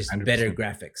just 100%. Better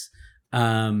graphics.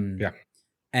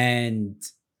 And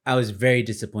I was very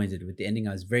disappointed with the ending.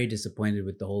 I was very disappointed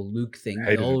with the whole Luke thing.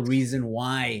 The whole reason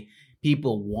why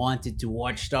people wanted to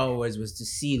watch Star Wars was to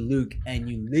see Luke, and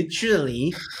you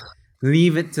literally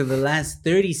leave it to the last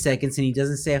 30 seconds and he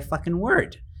doesn't say a fucking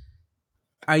word.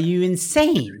 Are you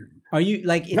insane? Are you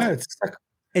like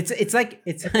it's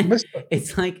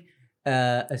like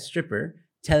a stripper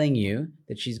telling you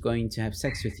that she's going to have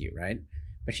sex with you, right?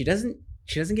 But she doesn't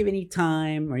give any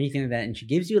time or anything like that, and she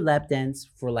gives you a lap dance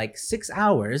for like 6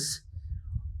 hours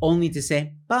only to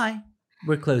say, bye,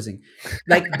 we're closing.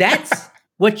 Like that's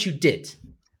what you did.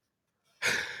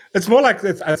 It's more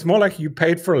like you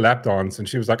paid for a lap dance, and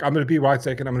she was like, "I'm going to be right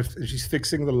second. She's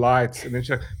fixing the lights, and then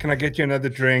she's like, "Can I get you another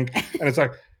drink?" And it's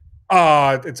like,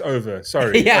 it's over.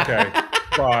 Sorry. Yeah. Okay.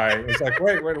 Bye. It's like,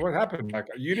 wait, what happened? Like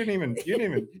you didn't even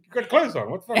you got clothes on.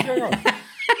 What the fuck's going on?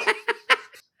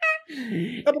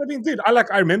 No, but I mean, dude, I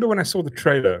remember when I saw the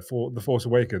trailer for The Force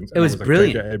Awakens. It was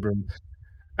brilliant. J.J. Abrams.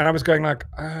 And I was going like,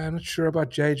 I'm not sure about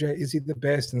JJ. Is he the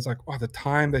best? And it's like, the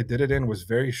time they did it in was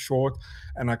very short.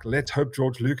 And like, let's hope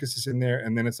George Lucas is in there.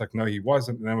 And then it's like, no, he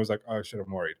wasn't. And then I was like, I should have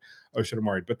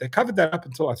worried. But they covered that up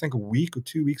until I think a week or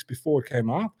 2 weeks before it came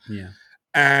out. Yeah.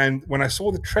 And when I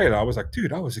saw the trailer, I was like,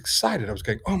 dude, I was excited. I was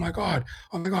going, oh my God,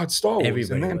 Star Wars.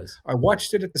 Everybody and then was. I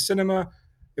watched it at the cinema.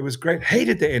 It was great.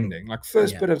 Hated the ending. Like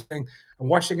first bit of thing, I'm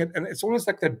watching it. And it's almost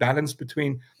like that balance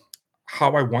between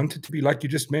how I want it to be, like you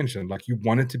just mentioned, like you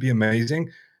want it to be amazing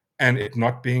and it's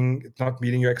not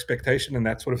meeting your expectation and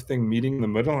that sort of thing, meeting in the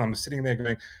middle. And I'm sitting there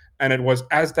going, and it was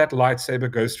as that lightsaber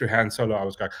goes through Han Solo, I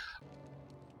was going,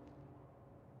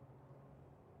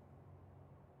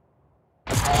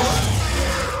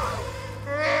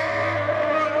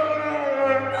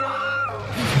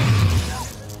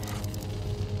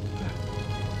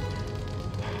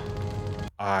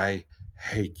 I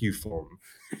hate you film.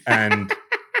 And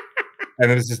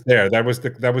and it was just there. That was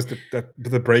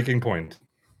the breaking point.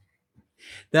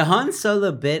 The Han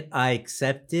Solo bit, I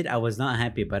accepted. I was not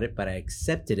happy about it, but I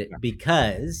accepted it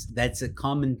because that's a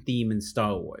common theme in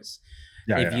Star Wars.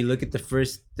 If you look at the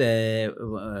first, the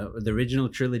original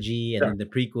trilogy and then the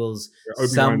prequels,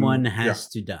 someone has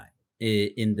to die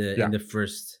in the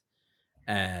first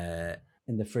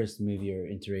movie or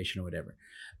iteration or whatever.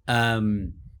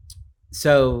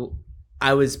 So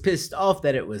I was pissed off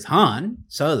that it was Han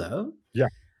Solo. Yeah.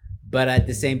 But at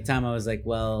the same time, I was like,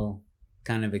 well,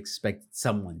 kind of expect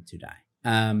someone to die.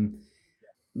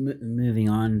 Moving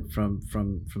on from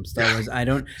Star Wars, I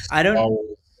don't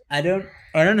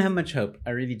have much hope.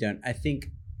 I really don't. I think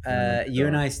you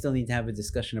and I still need to have a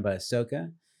discussion about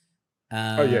Ahsoka.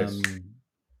 Yes.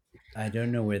 I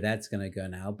don't know where that's gonna go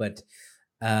now, but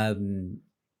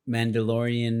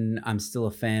Mandalorian, I'm still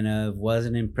a fan of.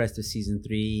 Wasn't impressed with season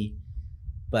 3,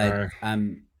 but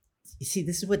you see,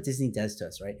 this is what Disney does to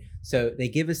us, right? So they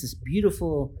give us this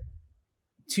beautiful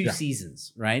 2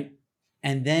 seasons, right?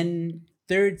 And then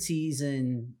 3rd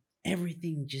season,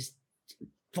 everything just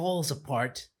falls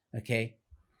apart. Okay.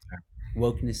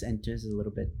 Wokeness enters a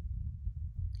little bit.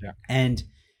 Yeah. And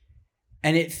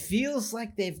it feels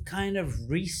like they've kind of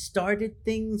restarted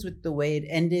things with the way it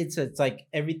ended. So it's like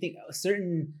everything,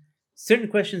 certain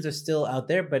questions are still out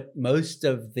there, but most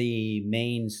of the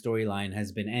main storyline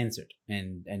has been answered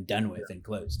and done with and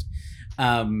closed.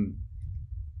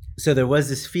 So there was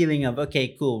this feeling of,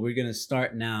 okay, cool, we're going to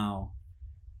start now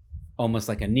almost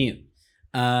like anew.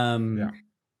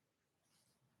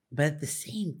 but at the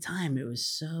same time, it was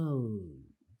so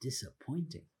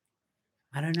disappointing.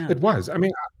 I don't know. It was. I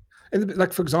mean,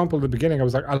 like for example, in the beginning, I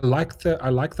was like, I like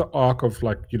the arc of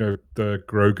like the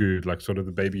Grogu, like sort of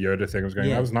the Baby Yoda thing. I was going,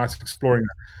 Yeah. that was nice exploring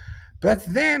that. But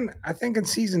then I think in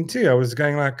season 2, I was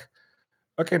going like,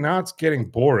 okay, now it's getting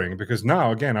boring because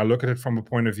now again I look at it from a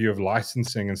point of view of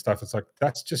licensing and stuff. It's like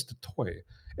that's just a toy.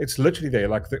 It's literally there.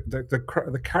 Like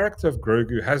the character of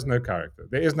Grogu has no character.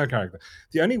 There is no character.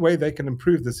 The only way they can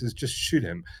improve this is just shoot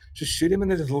him. Just shoot him in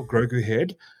his little Grogu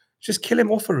head. Just kill him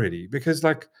off already. Because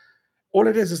like all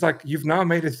it is like you've now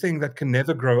made a thing that can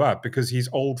never grow up because he's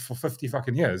old for 50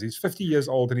 fucking years. He's 50 years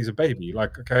old and he's a baby.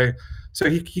 Like, okay, so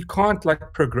he can't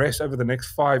like progress over the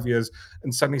next 5 years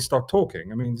and suddenly start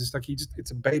talking. I mean, just like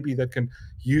it's a baby that can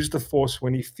use the Force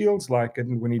when he feels like it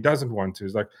and when he doesn't want to.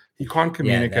 It's like he can't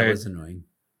communicate. Yeah, that was annoying.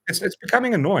 It's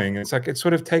becoming annoying. It's like it's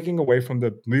sort of taking away from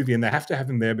the movie, and they have to have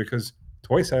him there because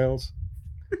toy sales.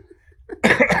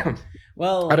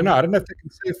 Well, I don't know if they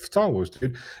can save Star Wars,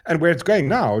 dude. And where it's going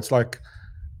now, it's like,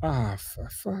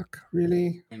 fuck,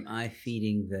 really? Am I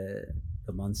feeding the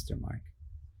monster, Mark?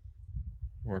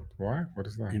 What? Why? What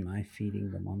is that? Am I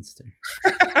feeding the monster?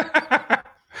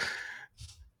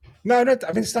 No, I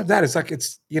mean it's not that. It's like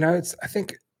it's I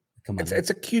think Come on, it's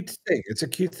a cute thing. It's a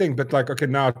cute thing, but like okay,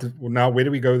 now where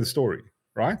do we go with the story,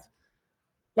 right?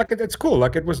 Like it's cool.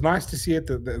 Like it was nice to see it.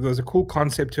 There was a cool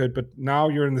concept to it, but now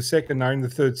you're in the second, now in the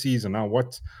third season. Now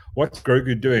what's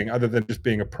Grogu doing other than just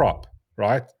being a prop,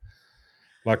 right?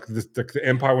 Like the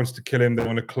Empire wants to kill him, they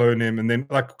want to clone him, and then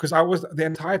like because I was the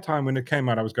entire time when it came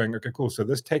out, I was going, okay, cool. So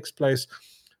this takes place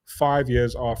 5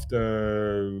 years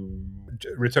after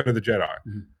Return of the Jedi,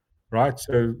 right?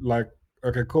 So like,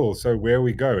 okay, cool. So where are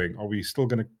we going? Are we still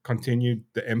going to continue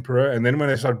the Emperor? And then when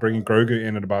they started bringing Grogu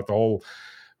in and about the whole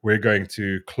we're going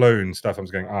to clone stuff, I was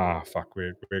going, fuck,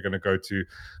 we're going to go to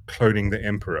cloning the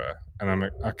Emperor. And I'm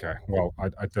like, okay, well,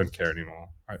 I don't care anymore.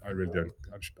 I really don't.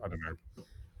 I don't know.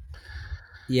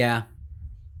 Yeah.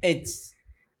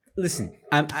 Listen,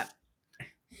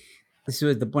 this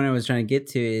was the point I was trying to get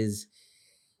to is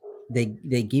they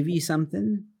give you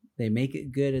something, they make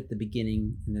it good at the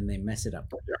beginning, and then they mess it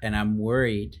up. Yeah. And I'm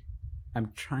worried.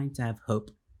 I'm trying to have hope,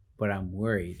 but I'm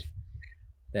worried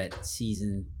that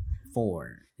season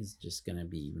 4 is just gonna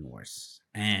be even worse.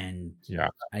 And yeah,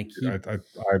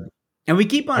 and we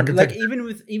keep on like even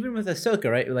with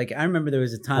Ahsoka, right? Like I remember there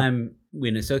was a time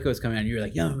when Ahsoka was coming out, and you were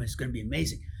like, "Yo, it's gonna be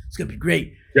amazing. It's gonna be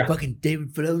great." Yeah. Fucking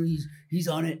David Filoni, he's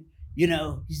on it. You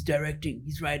know, he's directing,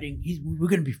 he's writing. We're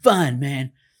gonna be fun,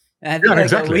 man. And I think like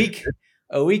exactly.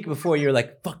 a week before, you're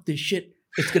like, "Fuck this shit.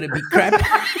 It's gonna be crap."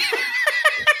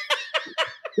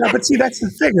 Yeah, but see, that's the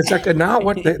thing. It's like now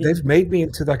what they've made me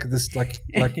into like this, like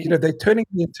they're turning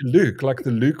me into Luke, like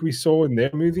the Luke we saw in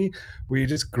their movie, where you're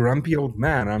just grumpy old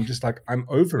man. I'm just like, I'm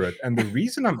over it, and the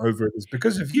reason I'm over it is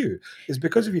because of you.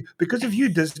 Because of you,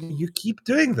 Disney. You keep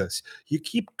doing this. You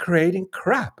keep creating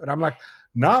crap, and I'm like,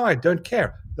 now I don't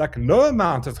care. Like no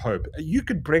amount of hope. You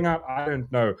could bring out, I don't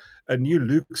know, a new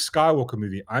Luke Skywalker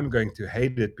movie. I'm going to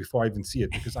hate it before I even see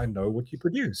it because I know what you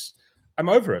produce. I'm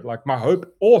over it. Like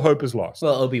all hope is lost.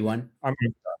 Well, Obi-Wan.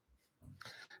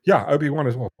 Yeah, Obi-Wan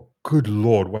as well. Good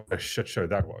Lord, what a shit show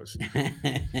that was. I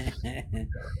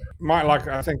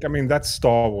mean, that's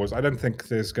Star Wars. I don't think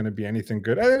there's going to be anything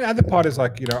good. And the other part is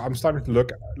like, I'm starting to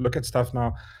look at stuff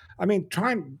now. I mean,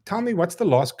 try and tell me what's the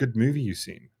last good movie you've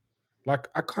seen. Like,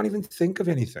 I can't even think of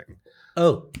anything.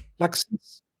 Oh, like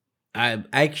I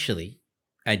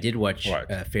did watch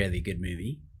a fairly good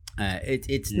movie.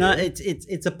 It's not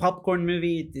it's a popcorn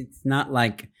movie. It's not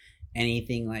like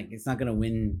anything like it's not gonna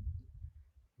win.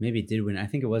 Maybe it did win. I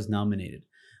think it was nominated,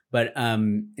 but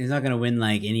it's not gonna win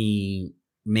like any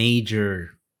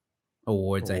major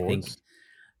awards. I think.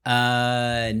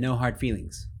 No Hard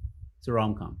Feelings. It's a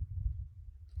rom-com.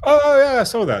 Oh yeah, I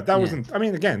saw that. That wasn't. I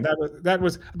mean, again, that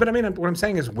was. But I mean, what I'm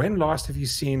saying is, when last have you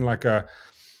seen like a,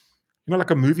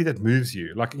 like a movie that moves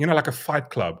you, like like a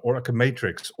Fight Club or like a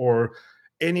Matrix or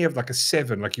any of like a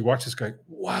Seven, like you watch this going,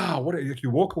 wow, you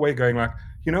walk away going like,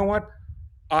 you know what?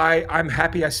 I'm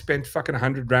happy I spent fucking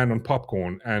 100 rand on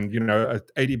popcorn and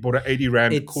bought an 80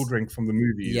 rand cool drink from the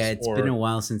movies. Yeah, it's been a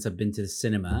while since I've been to the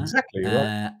cinema. Exactly.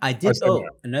 Right? I did.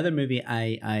 Another movie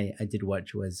I did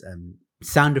watch was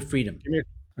Sound of Freedom.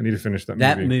 I need to finish that movie.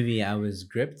 That movie, I was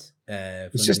gripped.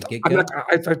 It's just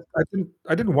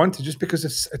I didn't want to just because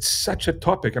it's such a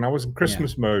topic, and I was in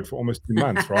Christmas mode for almost 2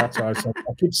 months, right? So I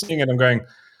keep seeing it. I'm going,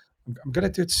 I'm gonna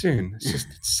do it soon. It's just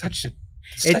such a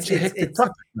hectic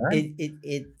topic, man.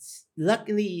 It's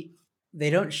luckily they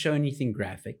don't show anything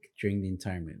graphic during the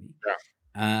entire movie.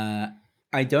 Yeah.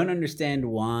 I don't understand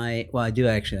why. Well, I do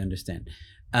actually understand.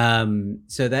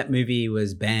 So that movie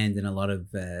was banned in a lot of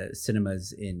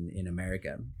cinemas in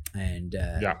America, and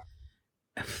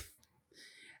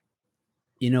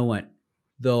you know what?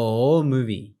 The whole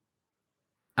movie,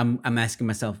 I'm asking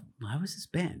myself, why was this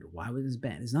banned? Why was this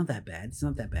banned? It's not that bad. It's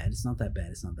not that bad. It's not that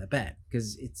bad. It's not that bad.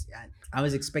 Because I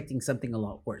was expecting something a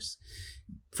lot worse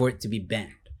for it to be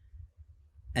banned.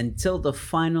 Until the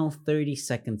final 30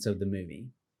 seconds of the movie,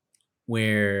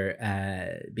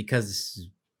 where because this is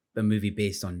a movie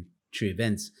based on true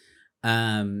events,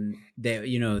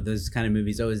 they, those kind of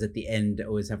movies always at the end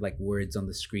always have like words on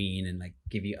the screen and like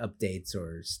give you updates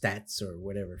or stats or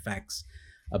whatever facts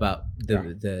about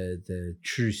the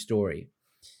true story.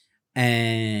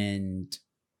 And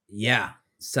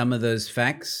some of those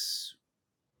facts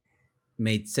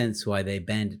made sense why they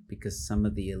banned it, because some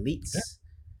of the elites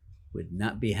would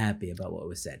not be happy about what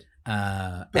was said.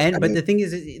 But the thing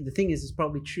is, it's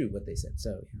probably true what they said.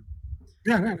 So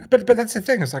but that's the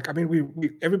thing. It's like, I mean, we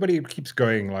everybody keeps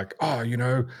going like,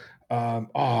 the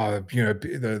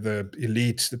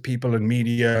elites, the people in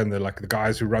media, and the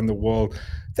guys who run the world,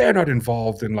 they're not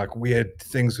involved in like weird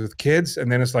things with kids.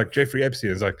 And then it's like Jeffrey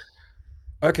Epstein is like,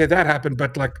 okay, that happened,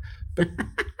 but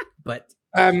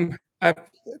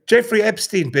Jeffrey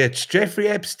Epstein, bitch, Jeffrey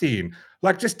Epstein.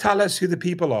 Like, just tell us who the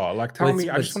people are. Like, tell me.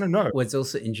 I just want to know. What's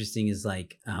also interesting is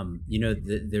like,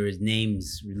 there is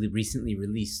names really recently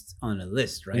released on a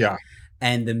list, right? Yeah.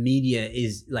 And the media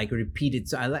is like repeated.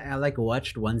 So I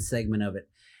watched one segment of it,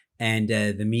 and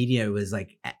the media was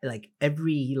like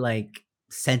every like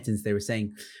sentence they were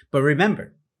saying. But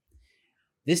remember,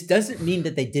 this doesn't mean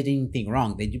that they did anything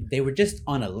wrong. They were just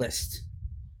on a list,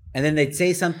 and then they'd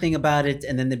say something about it,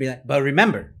 and then they'd be like, "But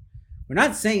remember, we're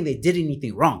not saying they did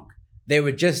anything wrong. They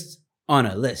were just on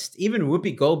a list." Even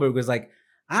Whoopi Goldberg was like,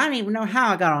 "I don't even know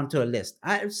how I got onto a list."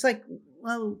 I was like,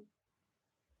 well,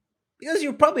 because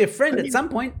you're probably a friend at some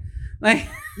point. Like,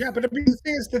 yeah, but I mean,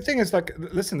 the thing is like,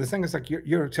 listen, the thing is like,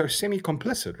 you're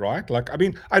semi-complicit, right? Like, I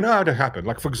mean, I know how it happened.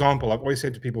 Like, for example, I've always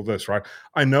said to people this, right?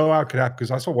 I know how it could happen because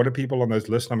I saw one of people on those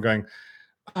lists, and I'm going,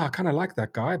 I kind of like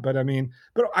that guy, but I mean,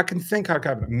 but I can think how it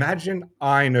happened. Imagine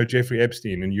I know Jeffrey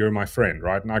Epstein and you're my friend,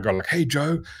 right? And I go like, hey,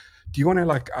 Joe, do you want to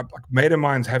like, a mate of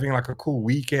mine's having like a cool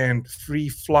weekend, free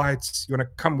flights. You want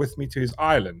to come with me to his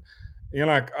island? And you're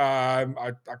like, I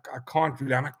can't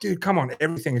really. I'm like, dude, come on,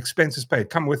 everything, expenses paid.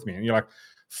 Come with me. And you're like,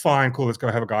 fine, cool, let's go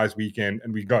have a guy's weekend.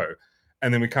 And we go.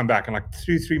 And then we come back, and like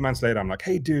 3 months later, I'm like,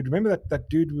 hey, dude, remember that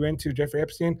dude we went to, Jeffrey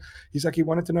Epstein? He's like, he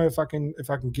wanted to know if I can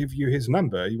give you his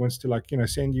number. He wants to like,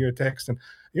 send you a text. And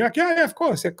you're like, yeah, of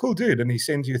course. Yeah, cool, dude. And he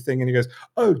sends you a thing, and he goes,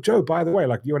 oh, Joe, by the way,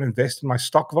 like, do you want to invest in my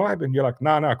stock vibe? And you're like,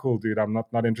 no, cool, dude. I'm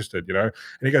not interested, And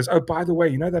he goes, oh, by the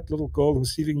way, that little girl who's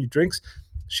receiving you drinks?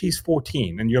 She's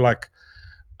 14. And you're like,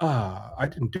 I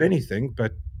didn't do anything,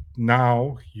 but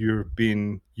now you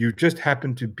just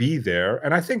happen to be there.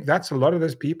 And I think that's a lot of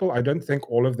those people. I don't think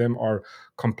all of them are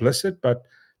complicit, but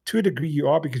to a degree you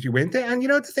are, because you went there. And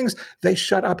the things, they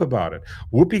shut up about it.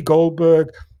 Whoopi Goldberg,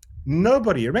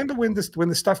 nobody. Remember when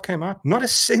the stuff came out? Not a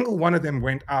single one of them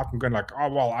went out and going like,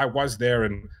 oh, well, I was there,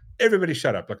 and everybody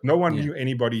shut up. Like, no one knew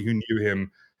anybody who knew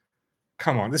him.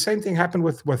 Come on. The same thing happened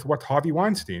with what Harvey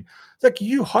Weinstein. Like,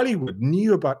 Hollywood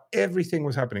knew about everything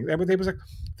was happening. There was like,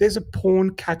 there's a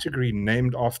porn category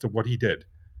named after what he did.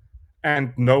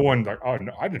 And no one like, oh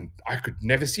no, I could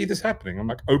never see this happening. I'm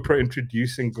like, Oprah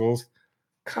introducing girls.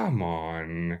 Come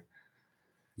on.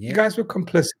 Yep. You guys were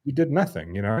complicit. You did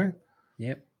nothing,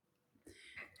 Yep.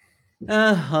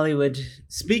 Hollywood.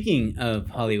 Speaking of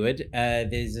Hollywood,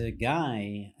 there's a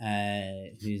guy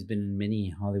who's been in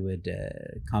many Hollywood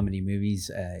comedy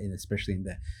movies, especially in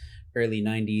the early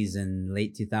 90s and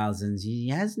late 2000s. He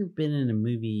hasn't been in a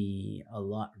movie a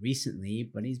lot recently,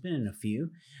 but he's been in a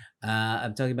few.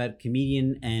 I'm talking about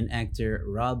comedian and actor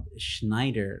Rob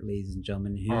Schneider, ladies and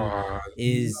gentlemen, who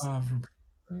is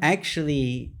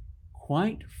actually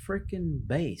quite freaking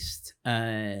based.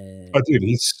 Oh, dude,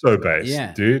 he's so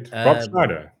based, dude. Rob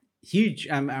Schneider. Huge.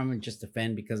 I'm just a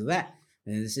fan because of that.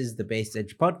 And this is the Based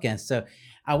Edge podcast. So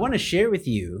I want to share with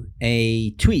you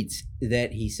a tweet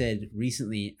that he said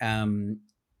recently, and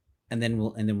then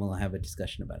we'll have a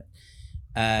discussion about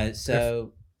it.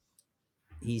 So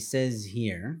he says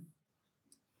here,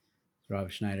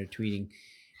 Rob Schneider tweeting,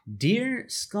 "Dear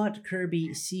Scott Kirby,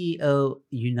 CEO,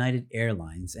 United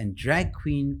Airlines, and drag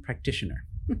queen practitioner,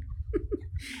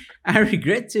 I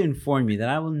regret to inform you that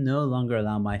I will no longer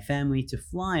allow my family to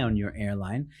fly on your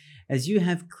airline, as you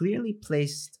have clearly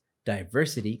placed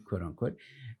diversity, quote unquote,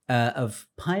 of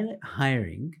pilot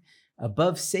hiring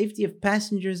above safety of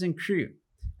passengers and crew,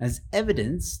 as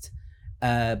evidenced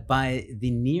by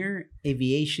the near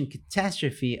aviation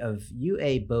catastrophe of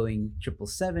UA Boeing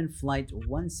 777 Flight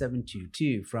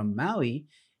 1722 from Maui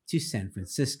to San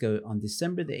Francisco on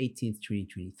December the 18th,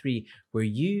 2023, where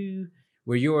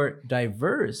your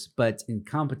diverse but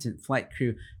incompetent flight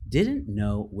crew didn't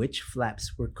know which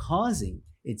flaps were causing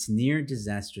its near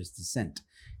disastrous descent.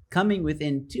 Coming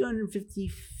within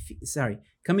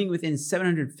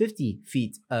 750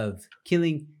 feet of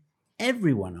killing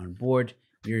everyone on board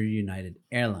your United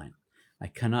Airline. I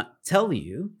cannot tell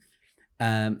you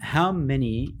how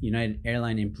many United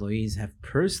Airline employees have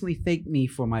personally thanked me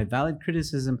for my valid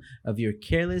criticism of your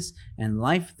careless and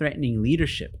life-threatening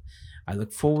leadership. I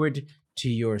look forward to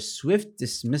your swift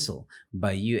dismissal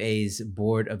by UA's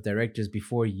board of directors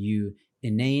before your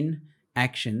insane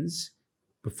actions,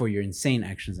 I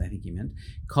think you meant,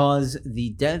 cause the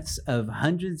deaths of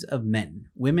hundreds of men,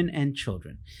 women, and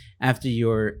children. After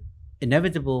your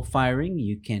inevitable firing,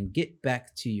 you can get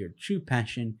back to your true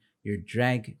passion, your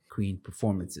drag queen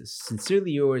performances.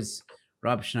 Sincerely yours,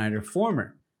 Rob Schneider,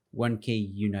 former 1K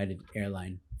United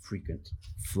Airline frequent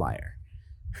flyer.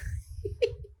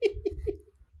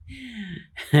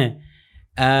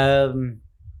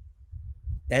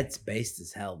 That's based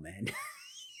as hell, man.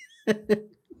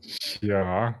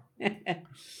 Yeah.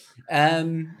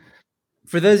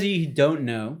 For those of you who don't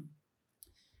know,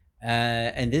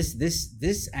 and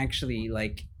this actually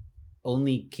like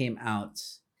only came out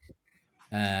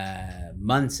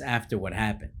months after what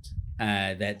happened,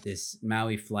 that this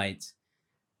Maui flight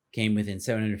came within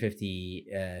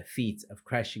 750 feet of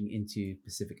crashing into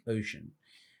Pacific Ocean.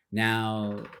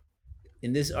 Now,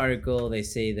 in this article, they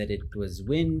say that it was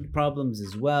wind problems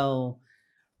as well,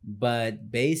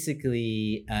 but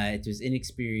basically it was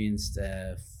inexperienced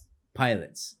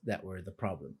pilots that were the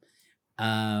problem.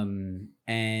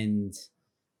 And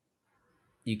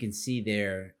you can see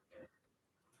there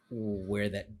where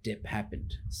that dip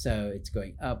happened. So it's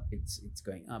going up, it's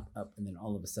going up, and then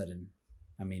all of a sudden,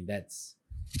 I mean,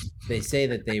 they say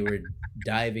that they were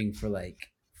diving for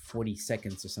like 40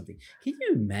 seconds or something. Can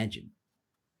you imagine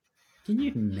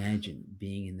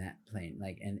being in that plane?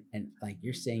 Like, and like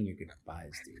you're saying your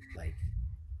goodbyes, dude. Like,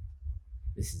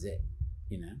 this is it,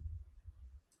 you know?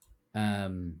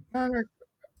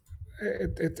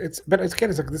 But again,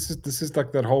 it's like this is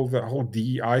like that whole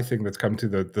DEI thing that's come to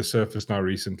the surface now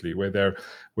recently, where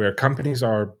companies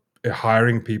are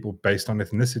hiring people based on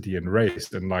ethnicity and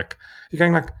race, and like you're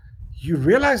going like, you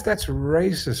realize that's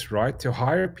racist, right? To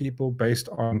hire people based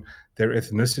on their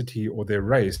ethnicity or their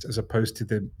race as opposed to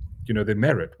their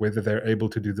merit, whether they're able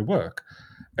to do the work.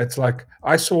 It's like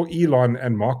I saw Elon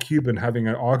and Mark Cuban having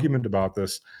an argument about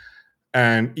this,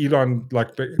 and Elon, like,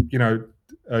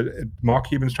 Mark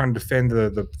Cuban's trying to defend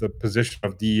the position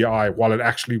of DEI while it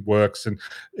actually works and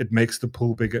it makes the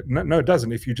pool bigger. No, it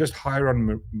doesn't. If you just hire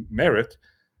on merit,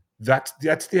 that's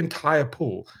the entire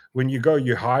pool. When you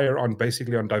hire on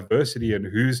basically on diversity and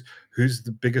who's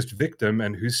the biggest victim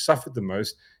and who's suffered the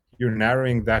most, you're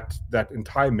narrowing that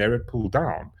entire merit pool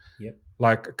down. Yep.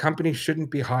 Like, a company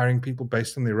shouldn't be hiring people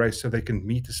based on their race so they can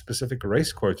meet a specific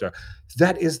race quota.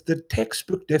 That is the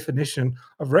textbook definition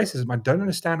of racism. I don't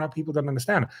understand how people don't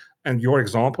understand. And your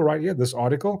example right here, this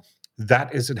article,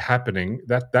 that is it happening.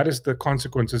 That is the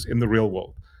consequences in the real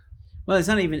world. Well, it's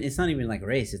not even like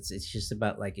race. It's just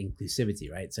about like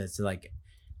inclusivity, right? So it's like,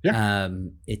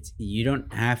 it's, you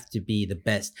don't have to be the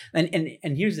best. And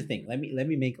here's the thing. Let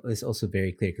me make this also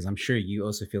very clear, because I'm sure you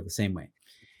also feel the same way.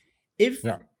 If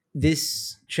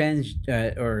this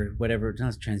or whatever,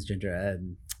 not transgender,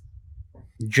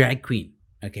 drag queen,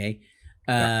 okay,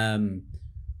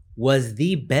 was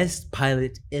the best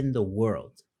pilot in the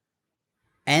world,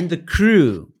 and the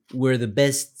crew were the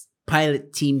best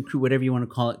pilot team crew, whatever you want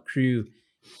to call it, crew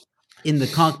in the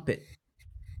cockpit,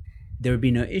 there would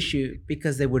be no issue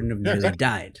because they wouldn't have nearly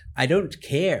died. I don't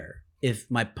care if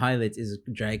my pilot is a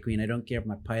drag queen. I don't care if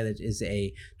my pilot is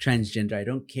a transgender. I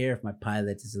don't care if my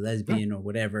pilot is a lesbian or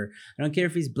whatever. I don't care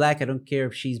if he's black. I don't care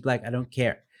if she's black. I don't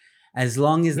care. As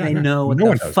long as they know what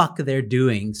the fuck they're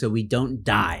doing so we don't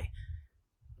die.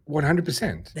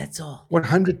 100%. That's all.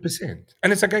 100%.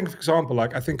 And it's again, for example,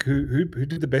 like I think who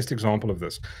did the best example of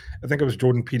this? I think it was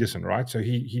Jordan Peterson, right? So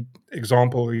he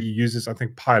uses, I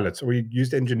think, pilots, or he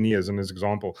used engineers in his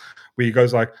example, where he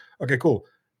goes like, okay, cool.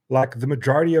 Like, the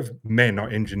majority of men are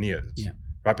engineers,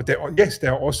 right? But there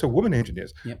are also women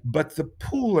engineers. Yep. But the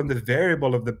pool and the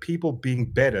variable of the people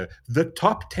being better, the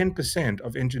top 10%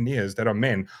 of engineers that are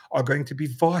men are going to be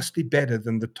vastly better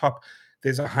than the top.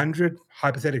 There's 100,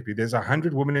 hypothetically, there's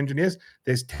 100 women engineers,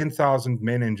 there's 10,000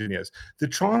 men engineers. The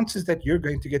chances that you're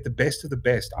going to get the best of the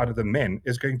best out of the men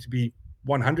is going to be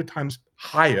 100 times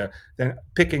higher than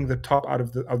picking the top out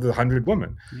of the 100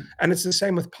 women. And it's the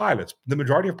same with pilots. The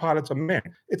majority of pilots are men.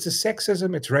 It's a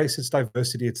sexism, it's race, it's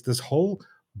diversity. It's this whole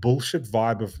bullshit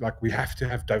vibe of like, we have to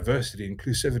have diversity,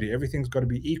 inclusivity, everything's got to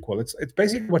be equal. It's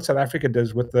basically what South Africa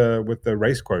does with the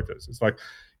race quotas. It's like,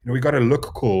 we got to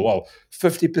look cool. Well,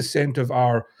 50% of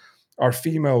our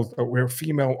females, we're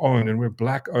female owned and we're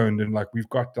black owned, and like we've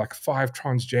got like 5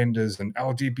 transgenders and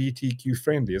LGBTQ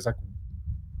friendly. It's like,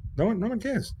 no one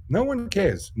cares. No one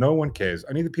cares. No one cares.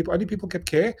 Only people that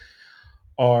care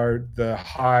are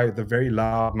the very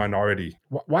loud minority.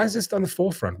 Why is this on the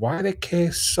forefront? Why do they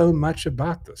care so much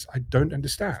about this? I don't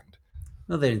understand.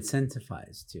 Well, they're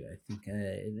incentivized to. I think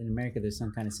in America there's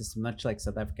some kind of system, much like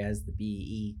South Africa has the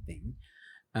BEE thing.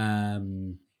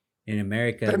 In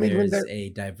America, there's a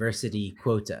diversity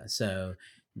quota. So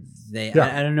I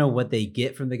don't know what they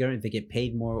get from the government. They get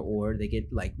paid more, or they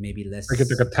get like maybe less. They get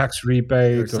like a tax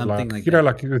rebate or something like that. Know,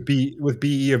 like with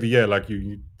BE over here, like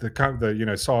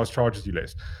the SARS charges you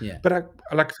less. Yeah. But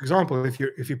like for example, if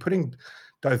you're putting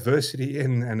diversity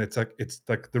in, and it's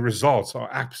like the results are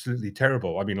absolutely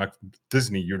terrible. I mean, like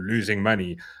Disney, you're losing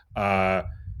money.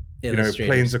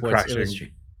 Planes are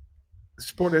crashing.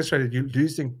 Sport Illustrated, you're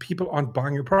losing. People aren't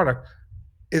buying your product.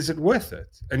 Is it worth it?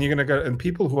 And you're going to go, and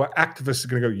people who are activists are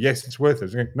going to go, yes, it's worth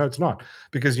it. No, it's not.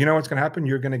 Because you know what's going to happen?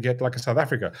 You're going to get like a South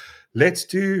Africa. Let's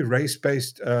do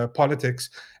race-based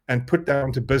politics and put that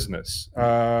onto business.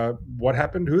 What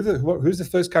happened? Who's the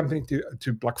first company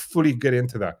to like fully get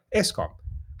into that? Eskom.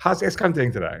 How's Eskom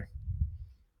doing today?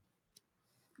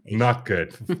 Not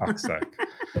good, for fuck's sake.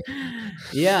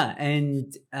 Yeah,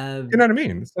 and you know what I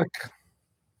mean? It's like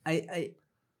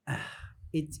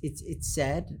it's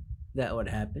sad that what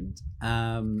happened.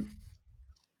 I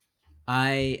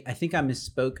think I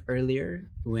misspoke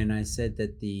earlier when I said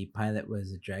that the pilot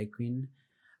was a drag queen,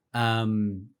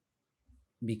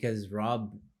 because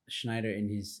Rob Schneider in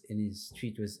his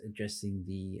tweet was addressing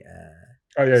the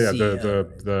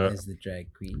CEO as the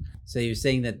drag queen. So you're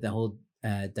saying that the whole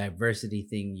diversity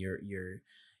thing,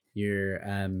 you're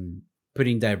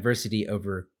putting diversity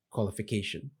over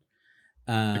qualification.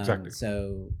 Exactly.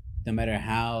 So no matter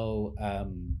how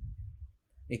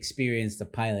experienced the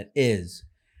pilot is,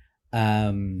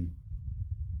 you're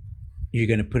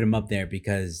going to put him up there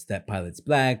because that pilot's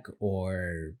black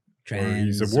or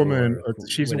trans, or he's a woman, or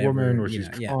she's whatever, a woman, or she's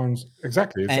trans.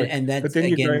 Exactly. And that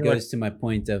again goes to my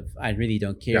point of, I really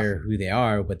don't care who they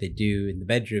are, what they do in the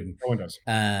bedroom. No one does.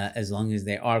 As long as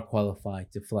they are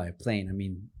qualified to fly a plane. I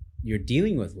mean, you're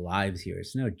dealing with lives here.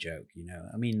 It's no joke,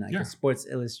 I mean, like a Sports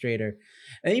Illustrator,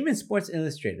 and even Sports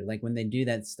Illustrator, like when they do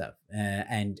that stuff,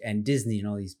 and Disney and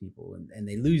all these people, and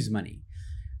they lose money,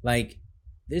 like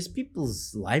there's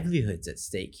people's livelihoods at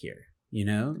stake here.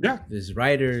 There's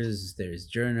writers, there's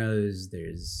journos,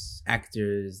 there's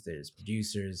actors, there's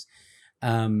producers,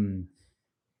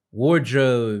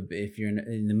 wardrobe. If you're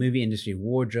in the movie industry,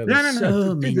 wardrobe.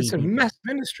 It's a massive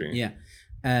industry. Yeah.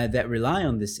 That rely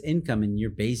on this income, and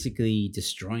you're basically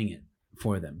destroying it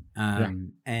for them.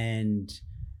 And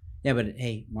but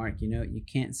hey, Mark, you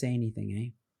can't say anything, eh?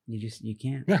 You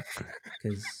can't. Yeah.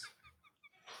 Because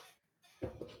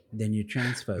then you're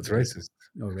transphobic. It's racist.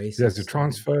 Or racist. Yes, you're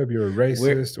transphobe, you're a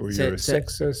racist, or you're a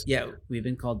sexist. Yeah, we've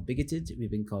been called bigoted,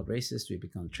 we've been called racist, we've been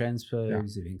called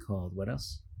transphobes, we've been called what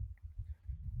else?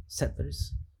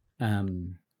 Settlers.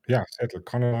 Settler,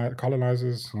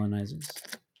 colonizers.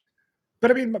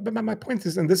 But I mean, my point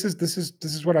is, and this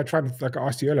is what I tried to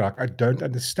ask you earlier. Like, I don't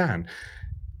understand.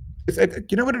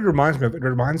 You know what it reminds me of? It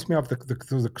reminds me of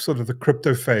the sort of the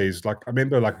crypto phase. Like, I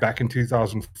remember like back in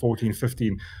 2014,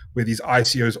 15, where these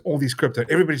ICOs, all these crypto,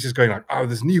 everybody's just going like, oh,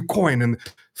 this new coin, and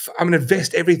I'm going to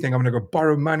invest everything. I'm going to go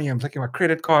borrow money. I'm taking my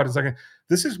credit card. It's like,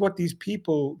 this is what these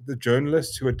people, the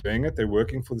journalists who are doing it, they're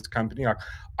working for this company. Like,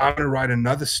 I'm going to write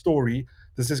another story.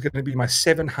 This is going to be my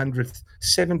 7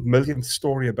 millionth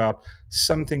story about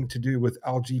something to do with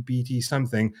LGBT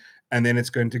something. And then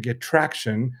it's going to get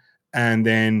traction. And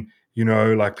then,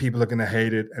 like people are going to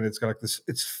hate it. And it's got like this,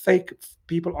 it's fake.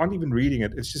 People aren't even reading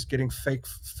it. It's just getting fake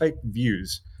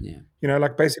views. Yeah.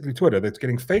 Like basically Twitter, that's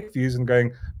getting fake views and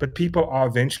going, but people are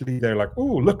eventually, they're like,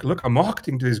 oh, look, our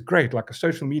marketing is great. Like a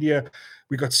social media,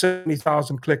 we got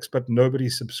 70,000 clicks, but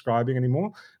nobody's subscribing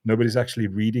anymore. Nobody's actually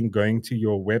reading, going to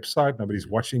your website. Nobody's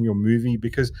watching your movie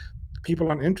because people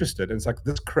aren't interested. And it's like,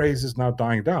 this craze is now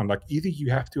dying down. Like, either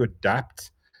you have to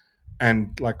adapt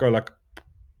and like go like,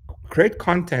 create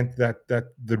content that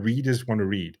the readers want to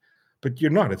read, but you're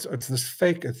not. It's this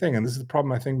fake thing, and this is the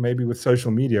problem I think maybe with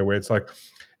social media, where it's like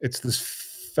it's this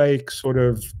fake sort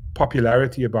of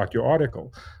popularity about your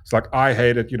article. It's like, I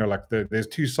hate it. Like there's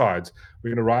two sides.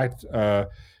 We're going to write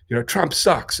Trump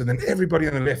sucks, and then everybody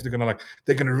on the left are gonna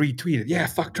they're gonna retweet it. Yeah,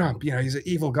 fuck Trump. He's an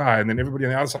evil guy, and then everybody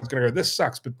on the other side is gonna go, this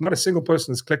sucks. But not a single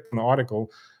person has clicked on the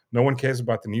article. No one cares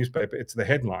about the newspaper. It's the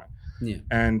headline. Yeah.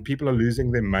 And people are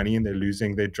losing their money and they're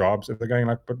losing their jobs, and they're going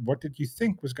but what did you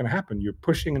think was going to happen? You're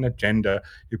pushing an agenda.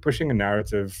 You're pushing a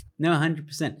narrative. No,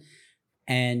 100%.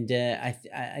 And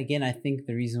I think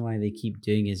the reason why they keep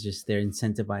doing it is just they're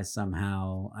incentivized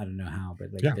somehow. I don't know how, but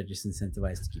they're just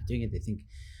incentivized to keep doing it. They think,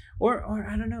 or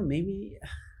I don't know, maybe,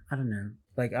 I don't know.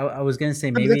 Like I was gonna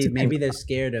say, maybe they're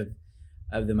scared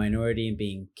of the minority and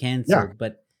being canceled,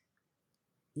 but.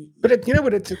 But you know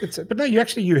what? But no,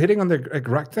 you're hitting on the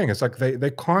right thing. It's like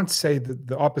they can't say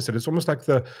the opposite. It's almost like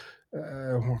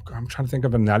I'm trying to think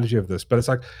of an analogy of this, but it's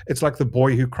like the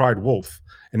boy who cried wolf,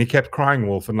 and he kept crying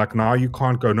wolf, and now you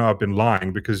can't go, no, I've been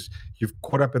lying, because you've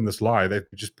caught up in this lie. They're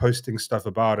just posting stuff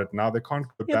about it. Now they can't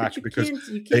go back because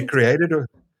they created a.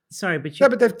 Sorry, but you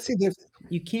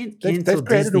can't cancel they've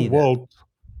created Disney, a world.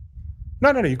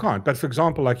 No, you can't. But for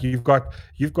example, you've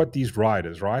got these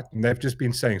riders, right? And they've just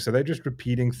been saying, so they're just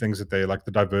repeating things that they like,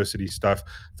 the diversity stuff,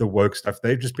 the woke stuff.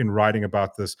 They've just been writing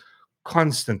about this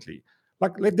constantly.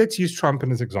 Let's use Trump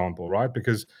as an example, right?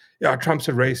 Because Trump's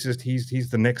a racist. He's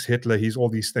the next Hitler. He's all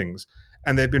these things,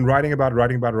 and they've been writing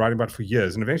about for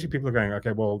years. And eventually, people are going,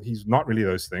 okay, well, he's not really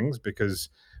those things, because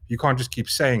you can't just keep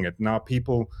saying it. Now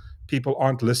people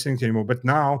aren't listening to you anymore. But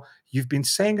now you've been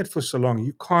saying it for so long,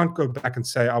 you can't go back and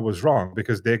say I was wrong,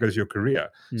 because there goes your career.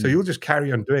 So you'll just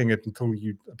carry on doing it until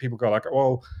people go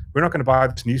well, we're not going to buy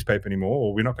this newspaper anymore,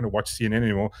 or we're not going to watch CNN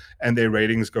anymore, and their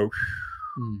ratings go.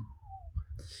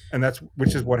 And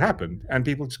which is what happened. And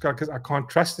people just go, because I can't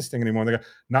trust this thing anymore. And they go,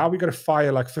 now we got to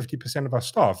fire 50% of our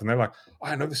staff. And they're like,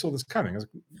 I never saw this coming. I was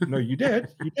like, no, you did.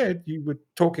 You were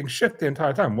talking shit the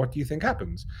entire time. What do you think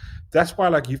happens? That's why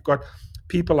you've got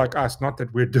people like us, not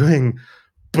that we're doing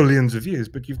billions of views,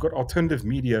 but you've got alternative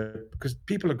media, because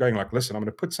people are going listen, I'm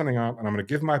going to put something out and I'm going to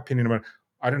give my opinion about it.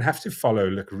 I don't have to follow,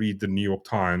 read the New York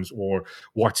Times or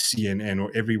watch CNN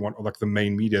or everyone, or the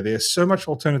main media. There's so much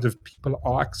alternative. People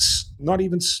are not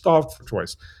even starved for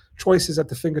choice. Choice is at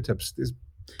the fingertips. There's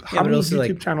how many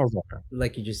YouTube channels are there?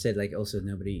 Like you just said, also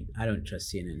I don't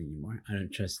trust CNN anymore. I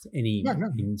don't trust any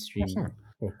mainstream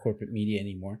or corporate media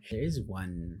anymore. There is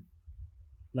one,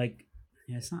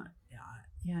 it's not.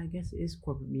 I guess it is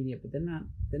corporate media, but they're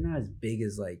not as big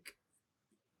as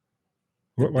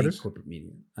what is corporate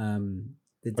media?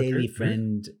 The Daily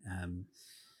Friend.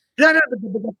 But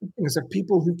the thing is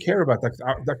people who care about that.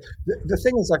 The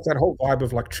thing is that whole vibe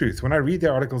of truth. When I read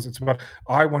their articles, it's about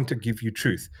I want to give you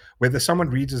truth, whether someone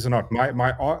reads it or not.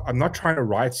 I'm not trying to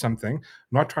write something. I'm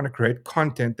not trying to create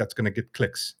content that's going to get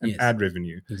clicks and ad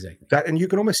revenue. Exactly. And you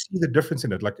can almost see the difference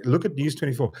in it. Look at News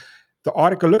 24.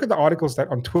 Look at the articles that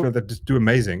on Twitter that just do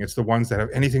amazing. It's the ones that have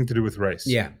anything to do with race.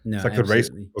 Yeah, no, it's the race.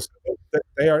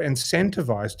 They are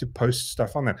incentivized to post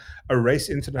stuff on that. A race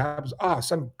incident happens.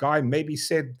 Some guy maybe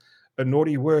said a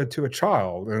naughty word to a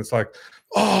child, and it's a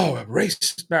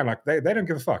racist man. They don't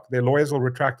give a fuck. Their lawyers will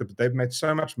retract it, but they've made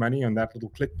so much money on that little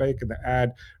clickbait and the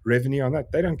ad revenue on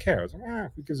that. They don't care. It's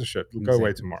who gives a shit? It'll go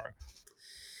away tomorrow.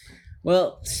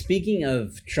 Well, speaking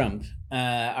of Trump,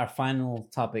 our final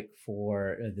topic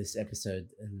for this episode,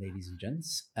 ladies and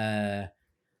gents,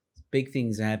 big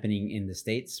things are happening in the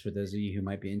States for those of you who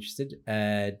might be interested.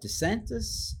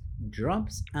 DeSantis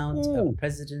drops out of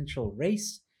presidential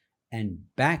race and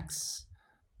backs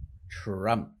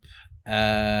Trump.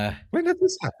 When did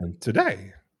this happen?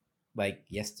 Today?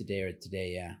 Yesterday or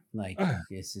today, yeah.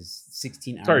 This is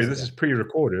 16 hours Sorry, ago. this is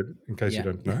pre-recorded, in case you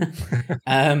don't know.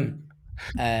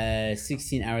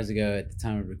 16 hours ago at the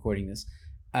time of recording this.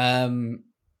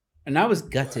 And I was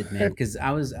gutted, man, because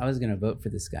I was gonna vote for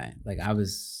this guy. I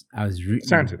was rooting.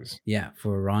 DeSantis. Yeah,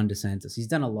 for Ron DeSantis. He's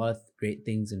done a lot of great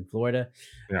things in Florida.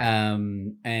 Yeah.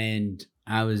 And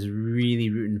I was really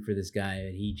rooting for this guy,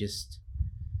 and he just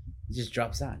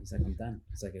drops out. He's like, I'm done.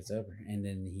 It's it's over. And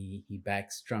then he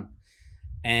backs Trump.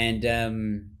 And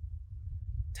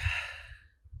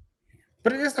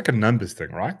but it is a numbers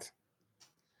thing, right?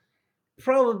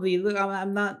 Probably. Look,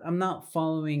 I'm not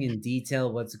following in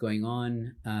detail what's going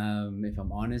on. If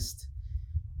I'm honest,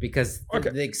 because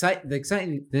the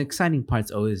exciting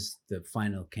part's always the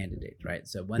final candidate, right?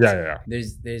 So once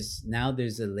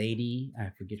there's a lady, I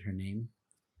forget her name.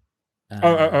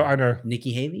 I know.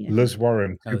 Nikki Haley. Liz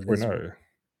Warren 2.0.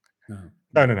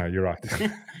 No, you're right.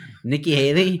 Nikki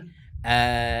Haley.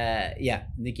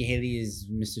 Nikki Haley is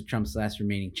Mr. Trump's last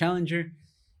remaining challenger.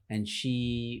 And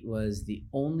she was the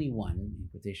only one, in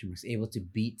quotation marks, able to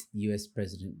beat U.S.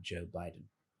 President Joe Biden.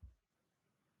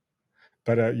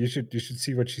 But you should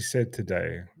see what she said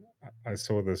today. I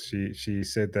saw this. She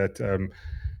said that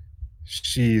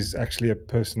she's actually a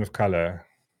person of color,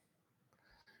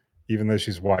 even though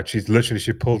she's white. She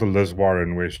pulled a Liz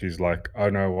Warren where she's like, oh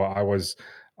no, well, I was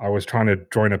trying to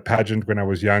join a pageant when I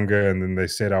was younger, and then they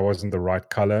said I wasn't the right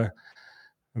color.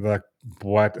 Like,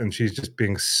 what? And she's just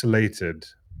being slated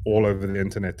all over the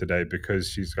internet today because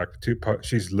she's like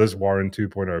she's Liz Warren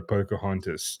 2.0,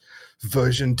 Pocahontas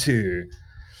version 2.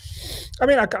 I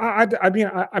mean,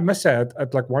 I must say,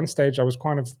 at like one stage, I was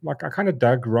kind of like, I kind of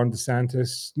dug Ron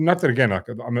DeSantis. Not that, again, like,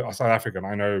 I'm a South African,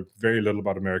 I know very little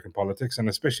about American politics, and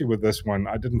especially with this one,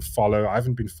 I haven't been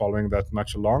following that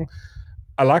much along.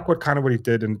 I like what he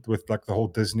did with like the whole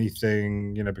Disney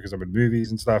thing, because I'm in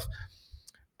movies and stuff.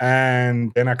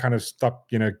 And then I kind of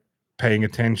stopped, paying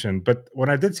attention. But when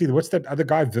I did see, what's that other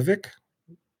guy, Vivek?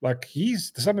 Like,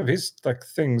 some of his like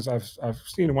things I've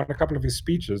seen in a couple of his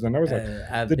speeches, and I was like,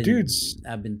 I've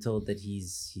been told that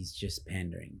he's just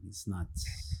pandering. He's not.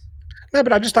 No,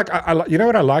 but I just like you know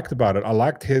what I liked about it? I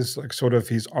liked his like sort of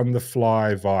his on the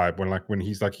fly vibe when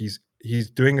he's like he's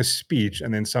doing a speech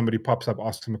and then somebody pops up,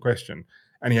 asks him a question,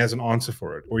 and he has an answer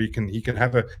for it, or he can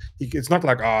have it's not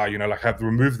like like have to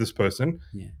remove this person.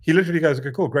 Yeah. He literally goes,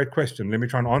 okay, cool, great question. Let me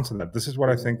try and answer that. This is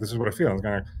what I think. This is what I feel. I was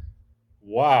going,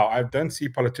 wow, I don't see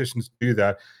politicians do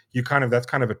that. That's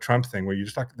kind of a Trump thing where you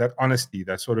just like that honesty,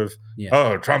 that sort of,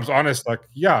 oh, Trump's honest. Like,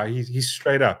 yeah, he's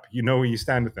straight up. You know where you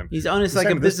stand with him. He's honest like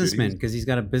a businessman because he's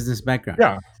got a business background.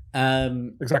 Yeah,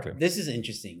 exactly. This is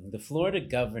interesting. The Florida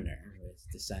governor,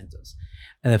 DeSantis,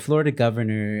 the Florida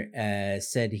governor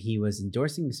said he was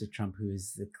endorsing Mr. Trump, who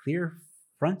is the clear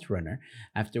front runner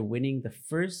after winning the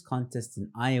first contest in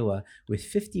Iowa with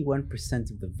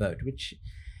 51% of the vote, which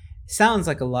sounds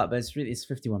like a lot, but it's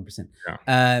 51%.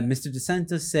 Yeah. Mr.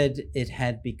 DeSantis said it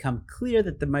had become clear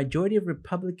that the majority of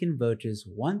Republican voters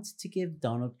want to give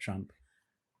Donald Trump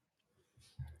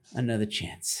another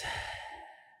chance.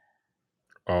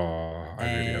 Oh, I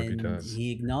really hope he does.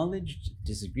 He acknowledged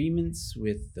disagreements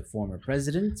with the former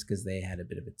president because they had a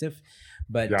bit of a tiff,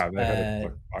 but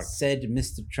said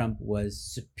Mr. Trump was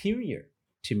superior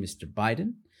to Mr.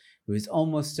 Biden, who is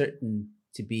almost certain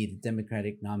to be the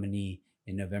Democratic nominee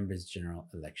in November's general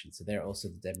election. So they're also,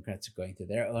 the Democrats are going through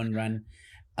their own run.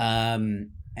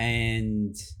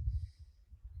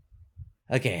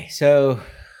 Okay, so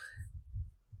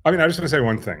I mean, I just want to say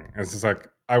one thing. It's just like,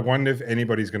 I wonder if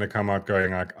anybody's going to come out going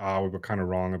like, we were kind of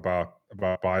wrong about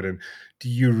Biden. Do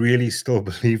you really still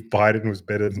believe Biden was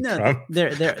better than Trump? There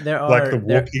are like the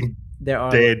Walking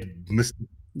Dead.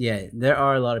 Yeah, there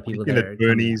are a lot of people there.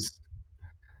 Bernie's.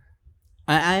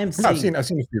 I am seeing. I've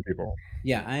seen a few people.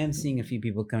 Yeah, I am seeing a few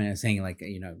people coming out saying like,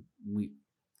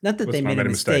 not that they made a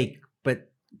mistake, but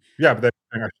yeah, but they're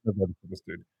saying I should have voted for this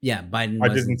dude. Yeah, Biden. I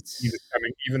didn't see this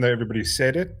coming, even though everybody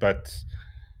said it, but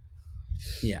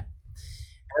yeah.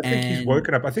 I think he's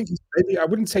woken up. I think I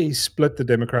wouldn't say he split the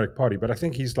Democratic Party, but I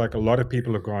think he's like, a lot of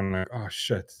people have gone like, oh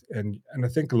shit. And I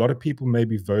think a lot of people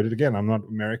maybe voted again. I'm not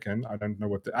American. I don't know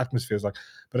what the atmosphere is like,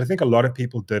 but I think a lot of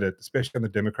people did it, especially on the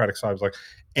Democratic side, was like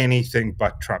anything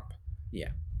but Trump.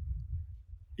 Yeah.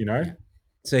 You know? Yeah.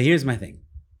 So here's my thing.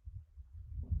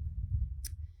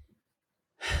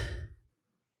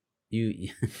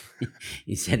 You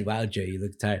said, wow, Joe, you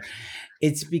look tired.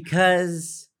 It's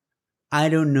because I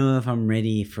don't know if I'm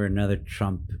ready for another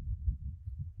Trump.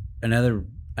 I don't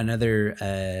know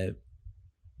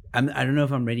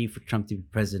if I'm ready for Trump to be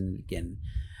president again.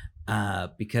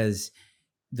 Because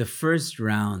the first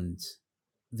round,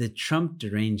 the Trump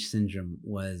deranged syndrome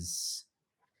was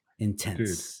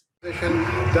intense. Dude.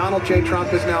 Donald J.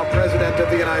 Trump is now president of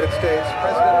the United States.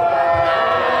 President Obama.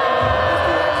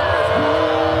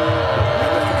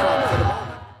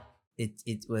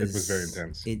 It was very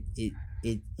intense.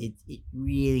 It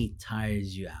really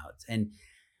tires you out. And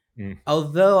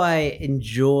although I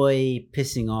enjoy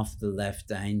pissing off the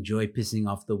left, I enjoy pissing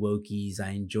off the wokies, I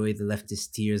enjoy the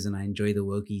leftist tears, and I enjoy the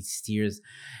wokies tears,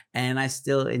 and I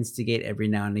still instigate every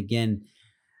now and again.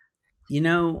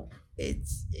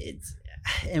 It's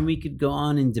and we could go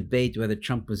on and debate whether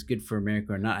Trump was good for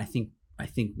America or not. I think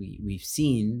we've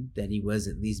seen that he was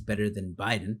at least better than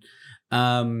Biden.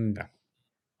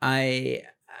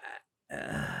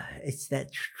 It's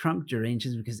that Trump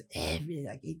derangement because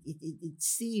it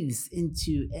seeps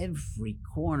into every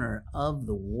corner of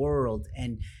the world,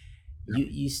 and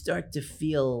you start to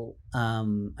feel.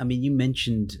 I mean, you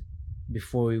mentioned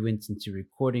before we went into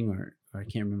recording, or I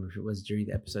can't remember if it was during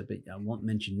the episode, but I won't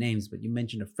mention names. But you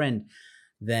mentioned a friend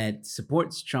that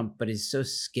supports Trump, but is so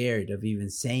scared of even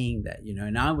saying that, you know.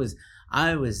 And I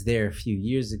was there a few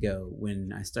years ago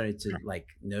when I started to like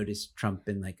notice Trump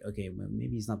and like, okay, well,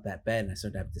 maybe he's not that bad. And I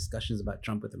started to have discussions about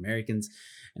Trump with Americans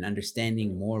and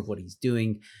understanding more of what he's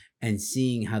doing and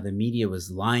seeing how the media was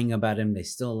lying about him. They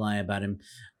still lie about him.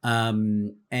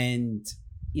 And,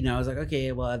 you know, I was like,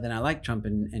 okay, well, then I like Trump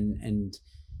and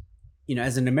you know,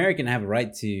 as an American, I have a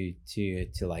right to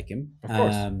like him. Of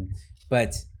course.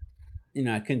 But you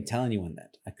know, I couldn't tell anyone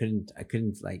that. I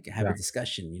couldn't like have a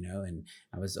discussion, you know, and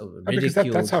I was Because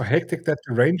ridiculed. that's how hectic that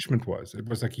arrangement was. It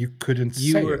was like you couldn't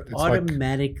You say were it. It's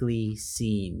automatically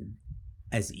seen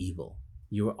as evil.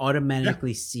 You were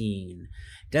automatically seen.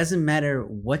 Doesn't matter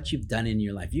what you've done in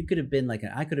your life. You could have been like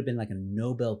I could have been like a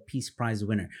Nobel Peace Prize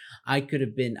winner. I could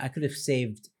have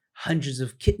saved hundreds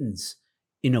of kittens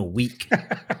in a week.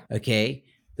 Okay,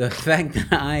 the fact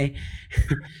that I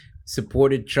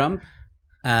supported Trump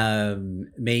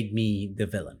made me the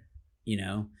villain. You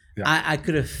know, I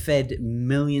could have fed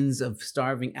millions of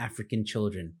starving African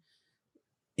children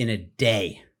in a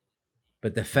day,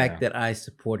 but the fact that I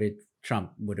supported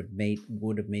Trump would have made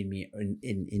me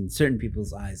in certain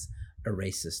people's eyes a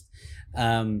racist.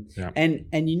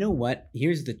 And you know what?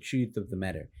 Here's the truth of the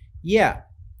matter. Yeah,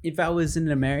 if I was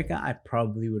in America, I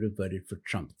probably would have voted for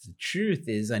Trump. The truth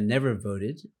is, I never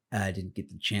voted. I didn't get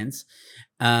the chance.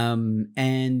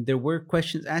 And there were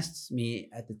questions asked me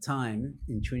at the time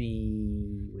in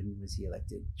when was he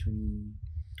elected?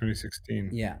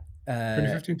 2016. Yeah.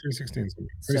 2015, 2016.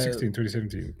 2016,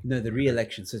 2017. No, the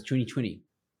re-election. So 2020.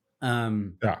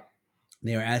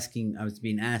 They were asking, I was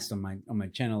being asked on my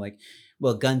channel, like,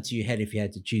 well, gun to your head if you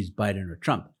had to choose Biden or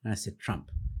Trump. And I said Trump.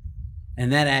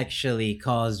 And that actually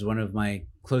caused one of my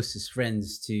closest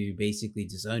friends to basically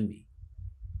disown me.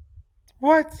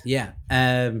 What? Yeah.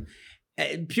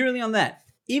 Purely on that.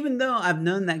 Even though I've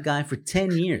known that guy for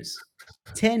 10 years.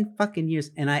 10 fucking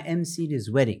years. And I emceed his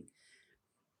wedding.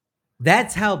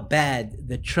 That's how bad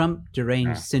the Trump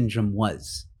deranged syndrome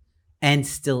was. And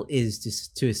still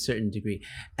is to a certain degree.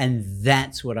 And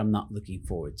that's what I'm not looking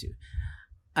forward to.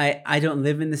 I don't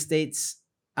live in the States.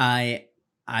 I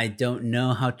don't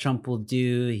know how Trump will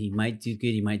do. He might do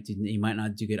good. He might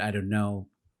not do good. I don't know.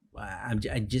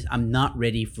 I'm not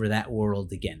ready for that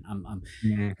world again. I'm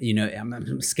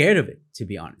scared of it, to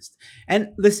be honest.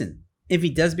 And listen, if he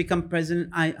does become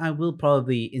president, I will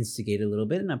probably instigate a little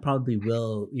bit, and I probably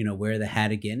will, wear the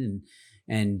hat again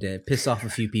and piss off a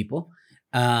few people,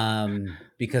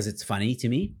 because it's funny to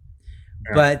me.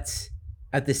 Yeah. But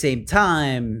at the same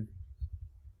time,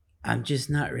 I'm just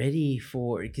not ready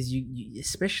for it, because you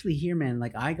especially here, man.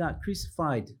 Like, I got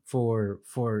crucified for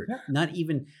not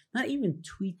even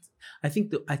tweet. I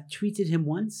think I tweeted him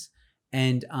once,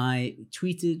 and I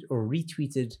tweeted or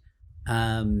retweeted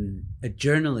a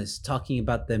journalist talking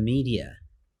about the media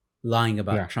lying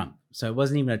about Trump. So it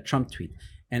wasn't even a Trump tweet,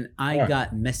 and I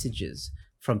got messages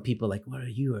from people like, "What are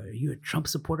you? Are you a Trump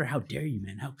supporter? How dare you,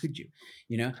 man? How could you?"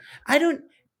 I don't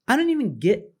even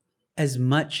get as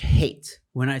much hate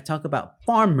when I talk about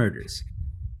farm murders.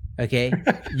 Okay.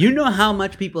 You know how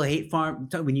much people hate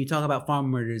when you talk about farm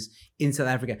murders in South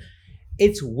Africa.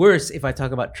 It's worse if I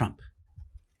talk about Trump.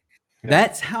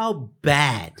 That's how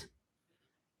bad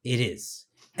it is.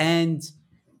 And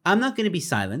I'm not going to be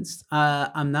silenced.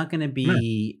 I'm not going to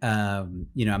be, I'm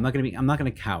not going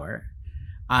to cower.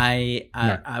 I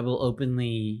will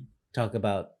openly talk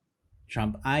about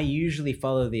Trump. I usually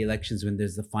follow the elections when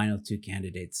there's the final two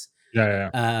candidates.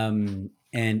 And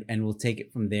we'll take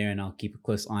it from there, and I'll keep a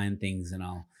close eye on things, and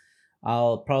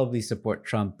I'll probably support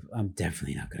Trump. I'm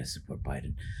definitely not going to support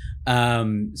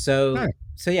Biden. So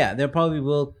yeah, there probably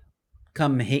will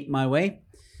come hate my way,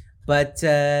 but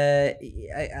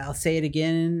I'll say it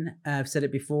again. I've said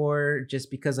it before.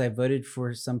 Just because I voted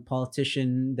for some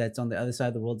politician that's on the other side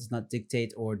of the world does not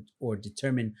dictate or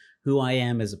determine who I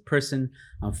am as a person.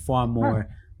 I'm far more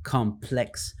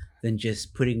complex than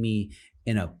just putting me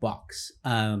in a box.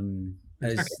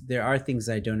 There are things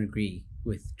I don't agree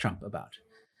with Trump about.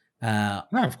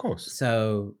 No, of course.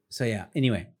 So yeah.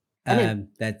 Anyway,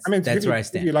 that's where I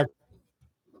stand.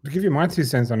 To give you my 2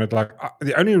 cents on it, like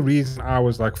the only reason I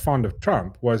was like fond of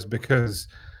Trump was because,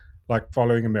 like,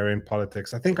 following American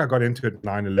politics, I think I got into it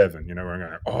 9/11. Where I'm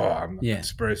going, I'm a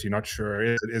conspiracy, not sure,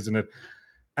 isn't it?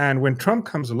 And when Trump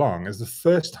comes along, is the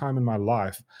first time in my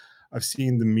life I've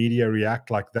seen the media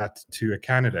react like that to a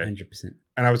candidate. 100%.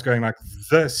 And I was going like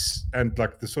this, and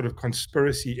like the sort of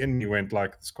conspiracy in me went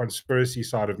like, this conspiracy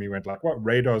side of me went like, what,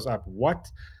 radar's up? What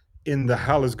in the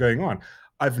hell is going on?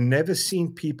 I've never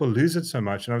seen people lose it so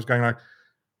much. And I was going like,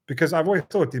 because I've always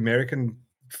thought the American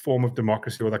form of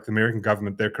democracy, or like the American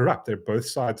government, they're corrupt. They're both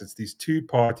sides. It's these two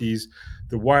parties.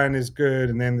 The one is good,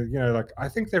 and then like I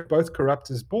think they're both corrupt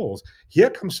as balls. Here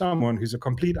comes someone who's a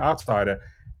complete outsider,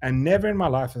 and never in my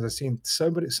life have I seen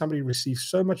somebody receive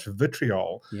so much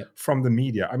vitriol from the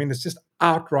media. I mean, it's just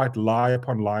outright lie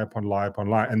upon lie upon lie upon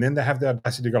lie, and then they have the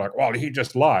audacity to go like, "Well, he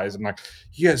just lies," and like,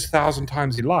 yes, 1,000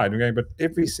 times he lied. Okay, but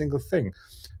every single thing,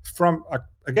 from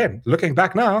again looking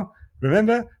back now,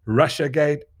 remember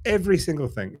Russiagate, every single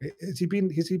thing. Has he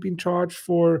been charged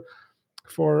for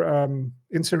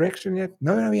insurrection yet?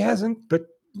 No, he hasn't. But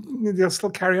they'll still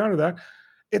carry on with that.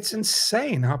 It's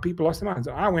insane how people lost their minds.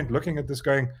 I went looking at this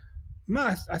going,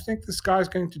 no, I think this guy's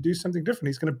going to do something different.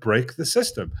 He's going to break the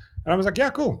system. And I was like,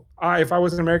 yeah, cool. If I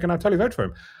was an American, I'd totally vote for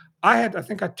him. I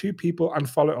think I had 2 people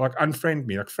unfriend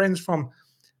me, like friends from,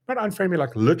 not unfriend me,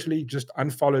 like literally just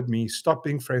unfollowed me, stopped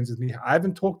being friends with me. I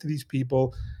haven't talked to these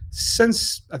people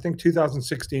since, I think,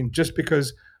 2016, just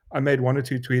because I made 1 or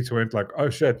 2 tweets where went like, oh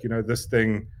shit,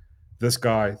 this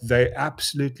guy, they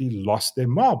absolutely lost their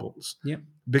marbles. Yeah.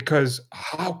 Because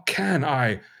how can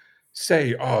I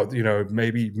say, oh,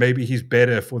 maybe he's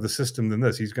better for the system than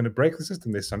this? He's going to break the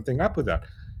system. There's something up with that.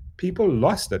 People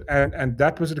lost it. And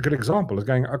that was a good example of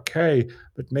going, okay,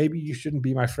 but maybe you shouldn't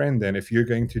be my friend then if you're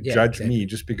going to judge me,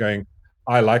 just be going,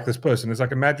 I like this person. It's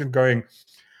like, imagine going,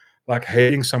 like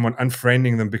hating someone,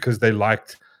 unfriending them because they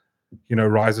liked,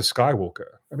 Rise of Skywalker.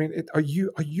 I mean, are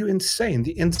you insane?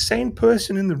 The insane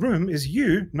person in the room is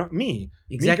you, not me.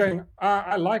 Exactly. Me going,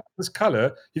 I like this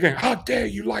color. You're going, how dare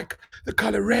you like the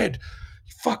color red?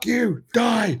 Fuck you,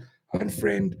 die,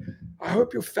 unfriend. I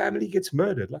hope your family gets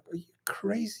murdered. Like, are you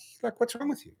crazy? Like, what's wrong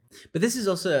with you? But this is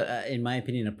also, in my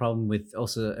opinion, a problem with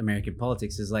also American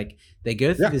politics is like they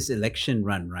go through this election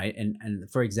run, right? And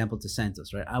for example,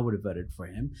 DeSantis, right? I would have voted for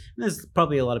him. And there's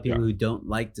probably a lot of people who don't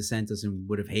like DeSantis and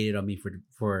would have hated on me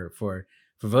for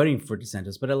voting for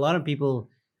DeSantis. But a lot of people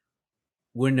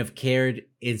wouldn't have cared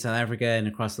in South Africa and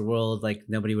across the world. Like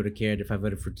nobody would have cared if I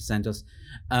voted for DeSantis.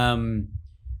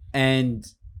 And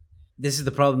this is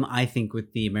the problem, I think,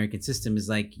 with the American system is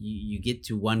like you get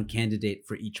to one candidate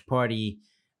for each party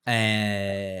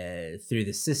through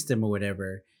the system or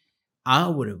whatever. I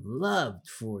would have loved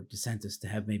for DeSantis to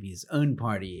have maybe his own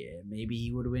party. Maybe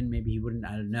he would win, maybe he wouldn't.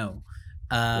 I don't know.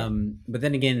 But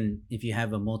then again, if you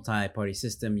have a multi-party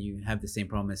system, you have the same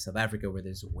problem as South Africa where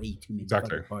there's way too many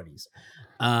fucking parties.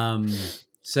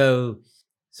 So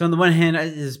on the one hand,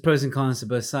 there's pros and cons to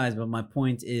both sides. But my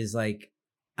point is like,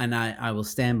 and I will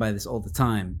stand by this all the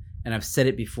time, and I've said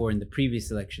it before in the previous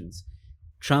elections,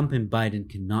 Trump and Biden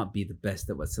cannot be the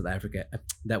best at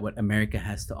what America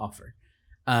has to offer.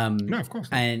 No, of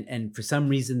course not. And for some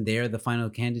reason, they're the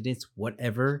final candidates,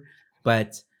 whatever.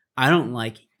 But I don't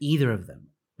like either of them.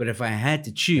 But if I had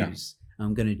to choose,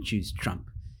 I'm going to choose Trump.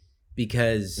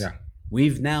 Because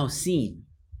we've now seen,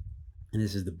 and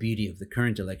this is the beauty of the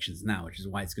current elections now, which is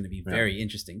why it's going to be very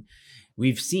interesting.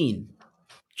 We've seen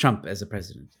Trump as a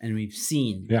president, and we've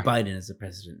seen Biden as a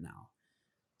president now.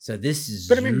 So this is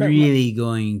really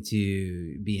going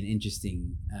to be an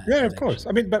interesting election. Of course.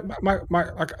 I mean, but my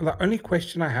the only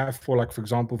question I have for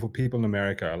example, for people in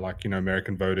America,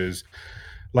 American voters,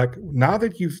 like now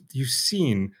that you've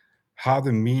seen how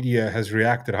the media has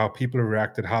reacted, how people have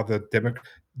reacted, how the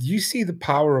do you see the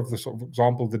power of for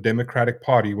example, the Democratic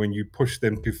Party when you push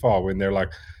them too far, when they're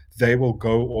like, they will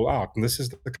go all out. And this is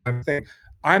the kind of thing.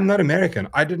 I'm not American.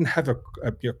 I didn't have a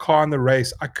car in the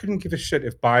race. I couldn't give a shit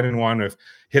if Biden won or if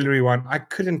Hillary won. I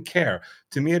couldn't care.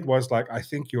 To me, it was like, I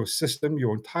think your system,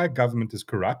 your entire government is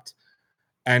corrupt.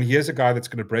 And here's a guy that's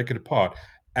going to break it apart.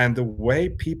 And the way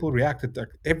people reacted, like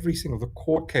every single the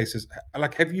court cases,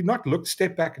 like, have you not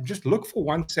step back and just look for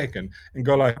 1 second and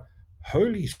go like,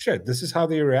 holy shit, this is how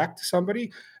they react to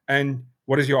somebody? And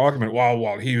what is your argument?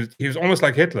 Well, he was almost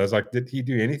like Hitler. It's like, did he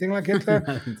do anything like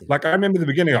Hitler? Like, I remember the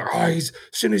beginning, like, as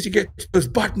soon as he gets those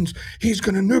buttons, he's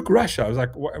going to nuke Russia. I was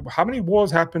like, how many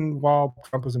wars happened while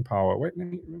Trump was in power? Wait,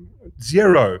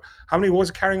 0. How many wars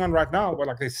are carrying on right now? Well,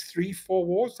 like, there's 3, 4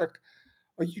 wars. Like,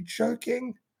 are you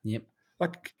joking? Yep.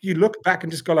 Like, you look back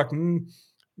and just go like,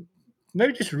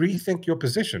 maybe just rethink your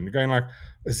position. You're going like,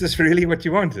 is this really what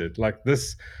you wanted? Like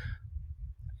this,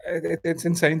 it's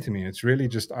insane to me. It's really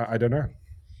just, I don't know.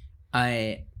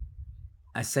 I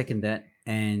second that.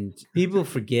 And people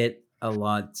forget a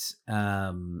lot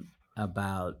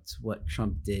about what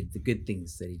Trump did, the good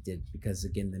things that he did, because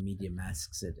again, the media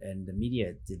masks it, and the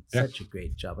media did such a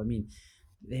great job. I mean,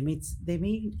 they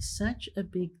made such a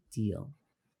big deal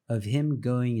of him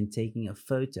going and taking a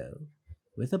photo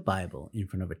with a Bible in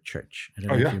front of a church. I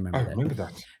don't know if you remember that. I remember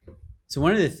that. So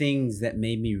one of the things that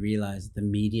made me realize the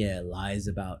media lies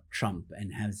about Trump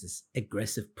and has this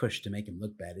aggressive push to make him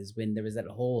look bad is when there was that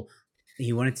whole,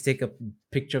 he wanted to take a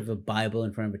picture of a Bible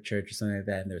in front of a church or something like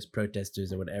that, and there was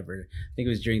protesters or whatever. I think it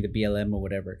was during the BLM or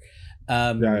whatever,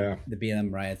 the BLM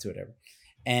riots or whatever.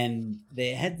 And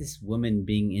they had this woman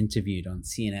being interviewed on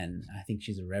CNN. I think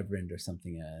she's a reverend or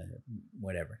something,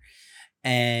 whatever.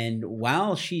 And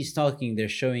while she's talking, they're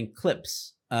showing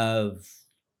clips of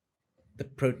the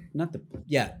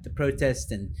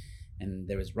protest, and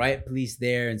there was riot police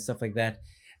there and stuff like that.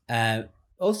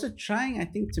 Also trying, I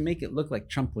think, to make it look like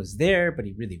Trump was there, but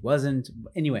he really wasn't.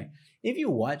 Anyway, if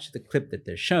you watch the clip that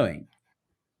they're showing,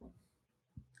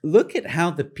 look at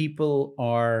how the people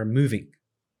are moving.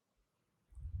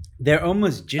 They're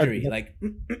almost jittery, like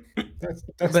that's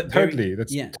totally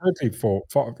for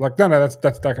like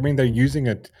that's like, I mean, they're using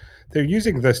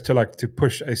this to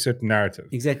push a certain narrative.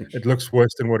 Exactly. It looks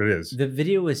worse than what it is. The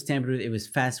video was tampered with. It was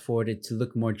fast forwarded to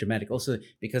look more dramatic. Also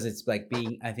because it's like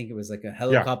I think it was like a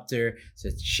helicopter, so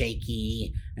it's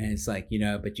shaky and it's like,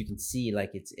 but you can see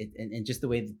like and just the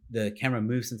way the camera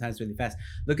moves sometimes really fast.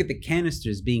 Look at the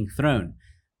canisters being thrown.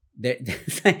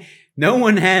 No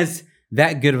one has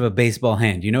that good of a baseball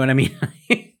hand, you know what I mean?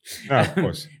 Of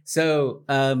course. So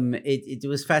it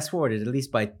was fast forwarded at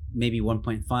least by maybe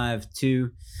 1.5,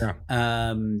 2,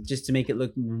 just to make it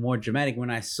look more dramatic. When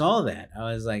I saw that,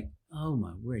 I was like, oh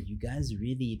my word, you guys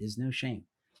really, there's no shame.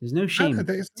 There's no shame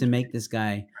to make this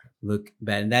guy look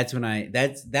bad. And that's when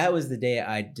that was the day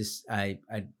I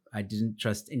didn't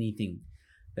trust anything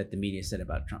that the media said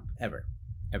about Trump, ever.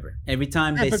 Every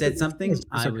time they said something,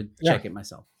 I would check it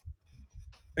myself.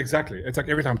 Exactly. It's like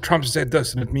every time Trump said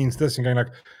this and it means this, and going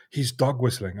like, he's dog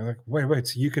whistling. I'm like, wait,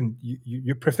 so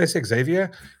you're Professor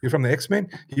Xavier, you're from the X-Men,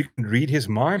 you can read his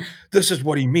mind. This is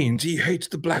what he means. He hates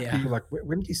the black people. Like,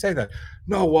 when did he say that?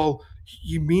 No, well,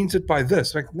 he means it by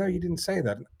this. Like, no, you didn't say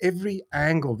that. Every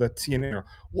angle that CNN,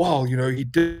 well, he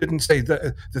didn't say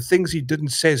the things he didn't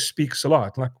say speaks a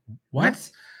lot. Like,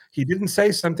 what? He didn't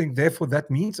say something, therefore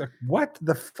that means, like, what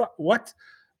the fuck? What?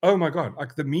 Oh my God.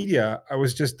 Like the media,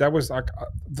 that was like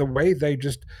the way they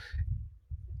just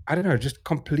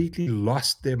completely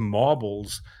lost their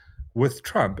marbles with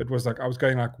Trump. It was like, I was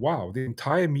going like, wow, the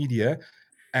entire media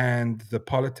and the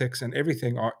politics and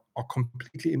everything are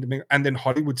completely intermingled. And then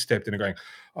Hollywood stepped in and going,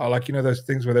 those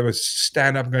things where they would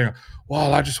stand up and going,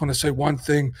 well, I just want to say one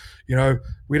thing,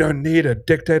 we don't need a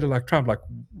dictator like Trump. Like,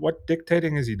 what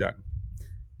dictating has he done?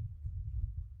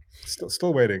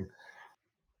 Still waiting.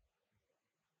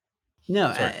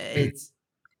 No, it's,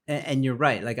 and you're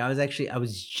right. Like I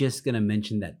was just gonna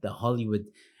mention that the Hollywood,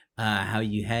 how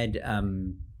you had, I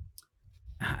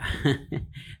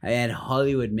had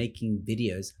Hollywood making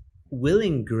videos. Will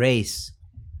and Grace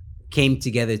came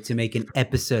together to make an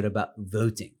episode about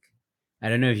voting. I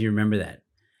don't know if you remember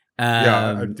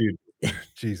that. Dude,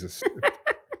 Jesus.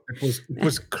 It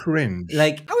was cringe.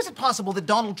 Like, how is it possible that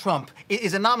Donald Trump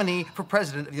is a nominee for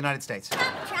president of the United States? Trump.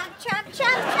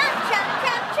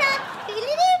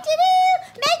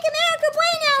 Make America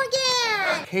bueno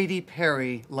again. Katy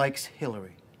Perry likes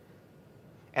Hillary.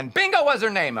 And bingo was her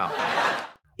name out.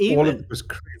 All of it was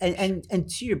cringe. And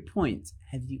to your point,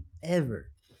 have you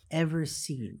ever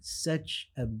seen such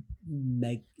a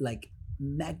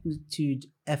magnitude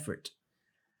effort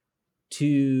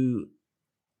to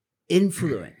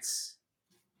influence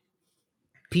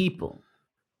people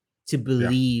to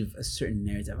believe a certain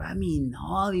narrative? I mean,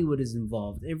 Hollywood is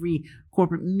involved. Every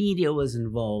corporate media was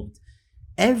involved.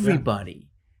 Everybody.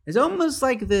 It's almost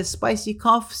like the spicy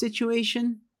cough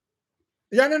situation.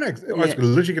 Yeah, no. I was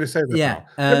literally going to say that. Yeah,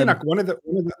 I mean, like one of the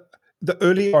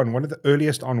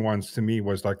earliest ones to me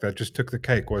was like that just took the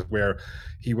cake, was where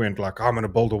he went like, I'm going to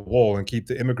build a wall and keep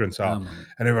the immigrants out,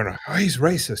 and everyone, oh, he's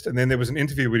racist. And then there was an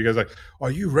interview where he goes like,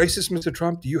 are you racist, Mr.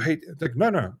 Trump? Do you hate? Like,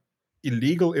 no.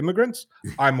 Illegal immigrants,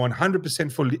 I'm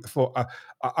 100% for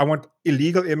I want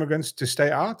illegal immigrants to stay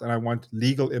out, and I want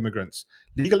legal immigrants.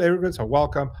 Legal immigrants are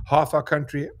welcome. Half our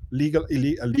country, illegal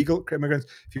immigrants.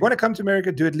 If you want to come to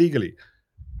America, do it legally.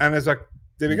 And it's like,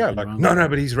 there we go. Like, no,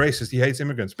 but he's racist. He hates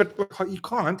immigrants. But he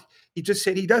can't. He just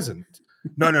said he doesn't.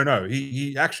 No.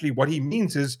 He actually, what he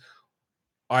means is,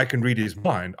 I can read his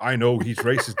mind. I know he's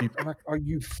racist. I'm like, are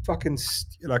you fucking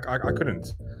like? I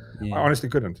couldn't. I honestly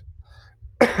couldn't.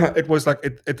 It was like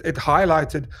it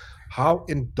highlighted how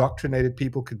indoctrinated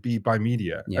people could be by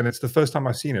media. And it's the first time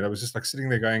I've seen it. I was just like sitting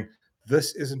there going,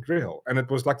 this isn't real. And it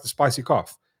was like the spicy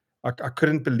cough. I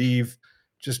couldn't believe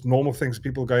just normal things,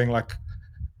 people going like,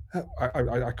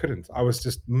 I couldn't. I was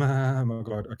just, oh my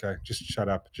God, okay, just shut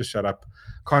up.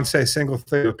 Can't say a single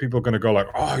thing. People are going to go like,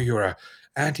 oh, you're a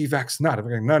anti-vax nut. I'm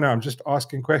going, no, I'm just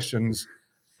asking questions.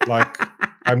 Like,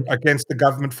 I'm against the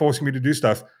government forcing me to do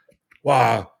stuff.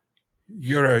 Wow,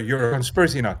 you're a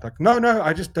conspiracy nut. Like, no,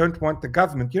 I just don't want the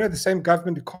government. The same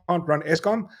government who can't run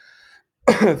ESCOM.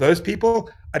 Those people,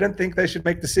 I don't think they should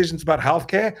make decisions about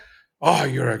healthcare. Oh,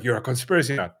 you're a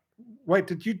conspiracy nut. Wait,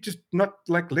 did you just not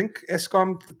link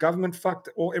ESCOM, the government fucked,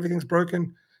 or everything's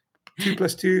broken? 2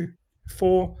 + 2,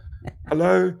 4.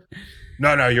 Hello?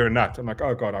 No, you're a nut. I'm like,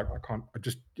 oh God, I can't. I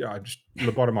just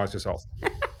lobotomize yourself.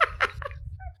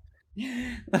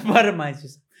 Lobotomize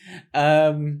yourself.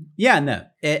 No.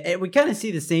 We kind of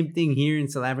see the same thing here in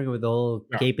South Africa with the whole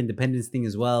Cape independence thing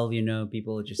as well.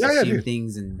 People just assume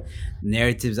things and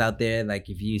narratives out there. Like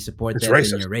if you support that,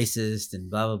 then you're racist and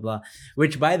blah, blah, blah.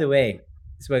 Which, by the way,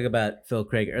 spoke about Phil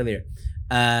Craig earlier.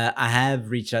 I have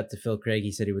reached out to Phil Craig.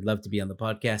 He said he would love to be on the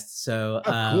podcast. So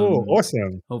cool.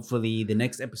 Awesome. Hopefully the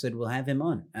next episode we'll have him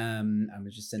on. I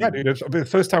was just sending it's the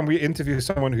first time we interview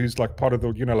someone who's part of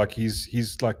the,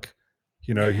 he's like,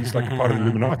 he's like a part of the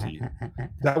Illuminati.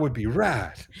 That would be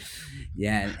rad.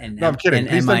 Yeah, and no, I'm kidding.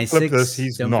 And MI6.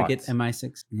 He's don't not. Forget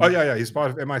MI6. Oh yeah, he's part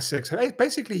of MI6. Hey,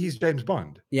 basically, he's James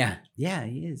Bond. Yeah,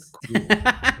 he is. Cool.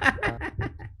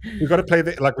 We got to play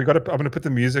I'm going to put the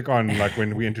music on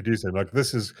when we introduce him. Like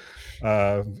this is,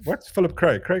 what's Philip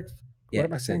Craig? Craig. Yeah,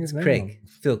 what am I saying his name? Craig.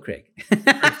 Phil Craig.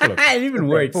 It even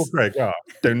works. Phil Craig. Yeah.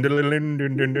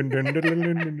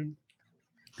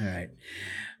 All right.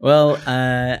 Well,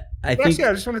 I think actually,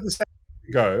 I just wanted to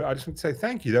say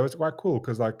thank you. That was quite cool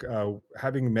because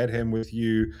having met him with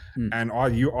you and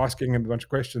you asking him a bunch of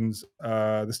questions,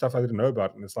 the stuff I didn't know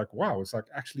about, and it's like, wow, it's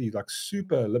actually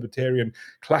super libertarian,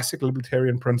 classic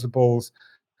libertarian principles.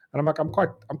 And I'm like, I'm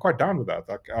quite down with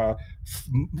that.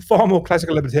 Far more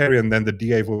classical libertarian than the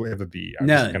DA will ever be. I'm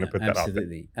just going to put that out there.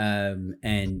 Absolutely.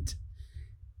 And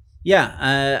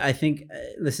yeah, I think,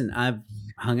 listen, I've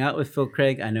hung out with Phil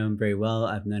Craig. I know him very well.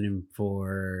 I've known him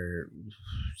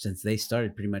since they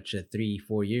started pretty much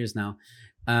 3-4 years now.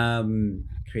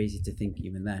 Crazy to think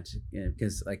even that,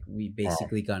 because we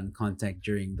basically got in contact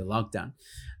during the lockdown.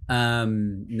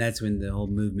 And that's when the whole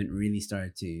movement really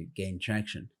started to gain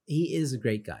traction. He is a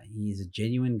great guy. He is a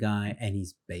genuine guy, and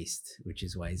he's based, which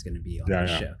is why he's going to be on the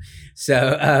show.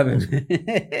 So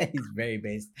he's very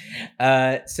based.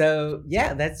 So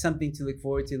yeah, that's something to look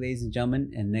forward to, ladies and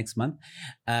gentlemen. And next month,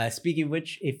 speaking of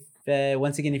which,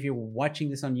 once again, if you're watching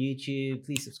this on YouTube,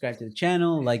 please subscribe to the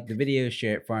channel, like the video,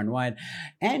 share it far and wide,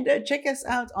 and check us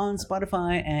out on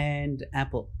Spotify and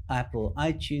Apple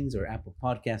iTunes or Apple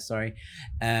Podcasts. Sorry,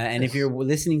 and if you're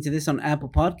listening to this on Apple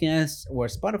Podcasts or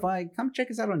Spotify, come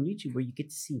check us out on YouTube, where you get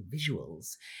to see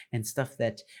visuals and stuff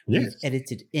that we've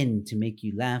edited in to make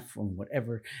you laugh or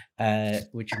whatever.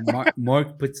 Which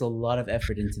Mark puts a lot of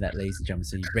effort into that, ladies and gentlemen.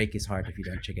 So you break his heart if you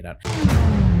don't check it out.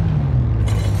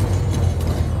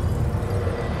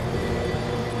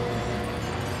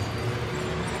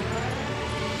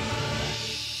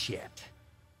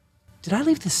 Did I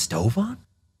leave the stove on?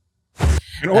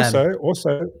 And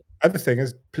also, other thing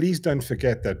is, please don't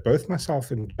forget that both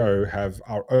myself and Joe have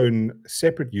our own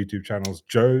separate YouTube channels.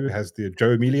 Joe has the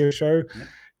Joe Emilio Show. Yep.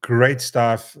 Great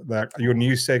stuff. Your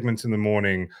news segments in the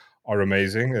morning are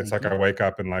amazing. It's like I wake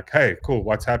up and hey, cool,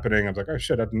 what's happening? I'm like, oh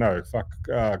shit, I don't know. Fuck,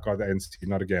 God, the NC,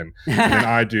 not again. And then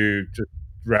I do just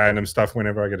random stuff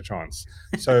whenever I get a chance.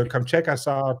 So come check us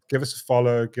out. Give us a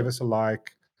follow. Give us a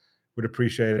like. Would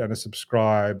appreciate it, and a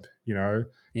subscribe. Show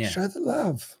the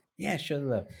love. Yeah, show the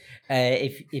love.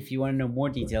 If you want to know more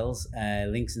details,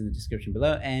 links in the description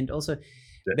below. And also,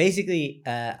 basically,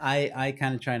 I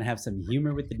kind of try and have some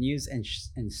humor with the news, and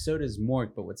so does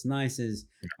Mork. But what's nice is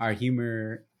our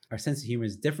sense of humor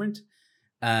is different.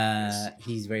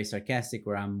 He's very sarcastic,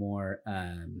 where I'm more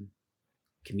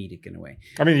comedic in a way.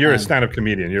 I mean, you're a stand-up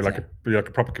comedian. You're like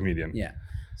a proper comedian. Yeah.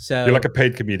 So you're like a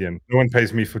paid comedian. No one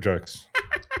pays me for jokes.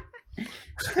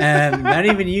 Not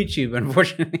even YouTube,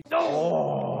 unfortunately.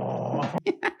 No,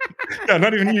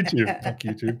 not even YouTube. Fuck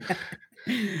YouTube.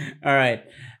 All right.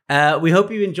 We hope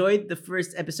you enjoyed the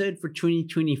first episode for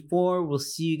 2024. We'll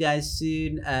see you guys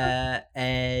soon.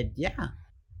 And yeah,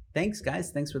 thanks,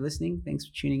 guys. Thanks for listening. Thanks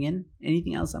for tuning in.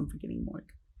 Anything else I'm forgetting, Mark?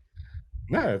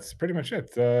 No, that's pretty much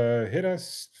it. Hit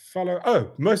us, follow.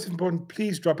 Oh, most important,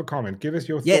 please drop a comment. Give us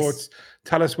your thoughts.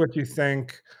 Tell us what you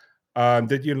think.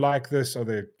 Did you like this?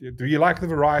 Do you like the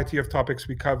variety of topics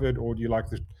we covered, or do you like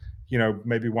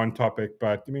maybe one topic?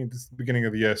 But I mean, this is the beginning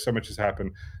of the year, so much has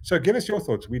happened. So give us your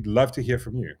thoughts. We'd love to hear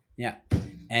from you. Yeah,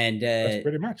 and that's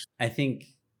pretty much. I think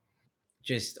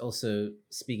just also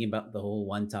speaking about the whole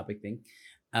one topic thing.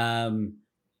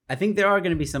 I think there are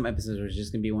going to be some episodes where it's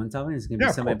just going to be one topic. There's going to be Yeah,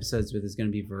 of some course. episodes where there's going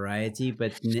to be variety,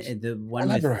 but the one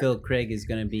with Elaborate. Phil Craig is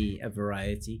going to be a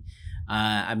variety.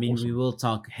 I mean, we will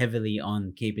talk heavily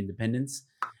on Cape Independence,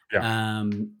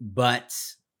 but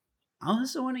I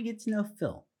also want to get to know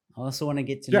Phil. I also want to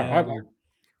get to know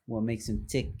what makes him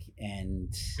tick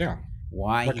and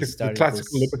why like he started the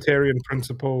classical this. libertarian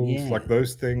principles, Yeah. like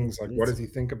those things. Like, what does he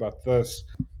think about this?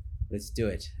 Let's do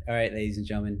it. All right, ladies and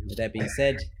gentlemen. With that being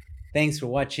said, thanks for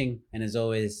watching, and as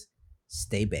always,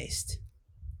 stay based.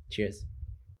 Cheers.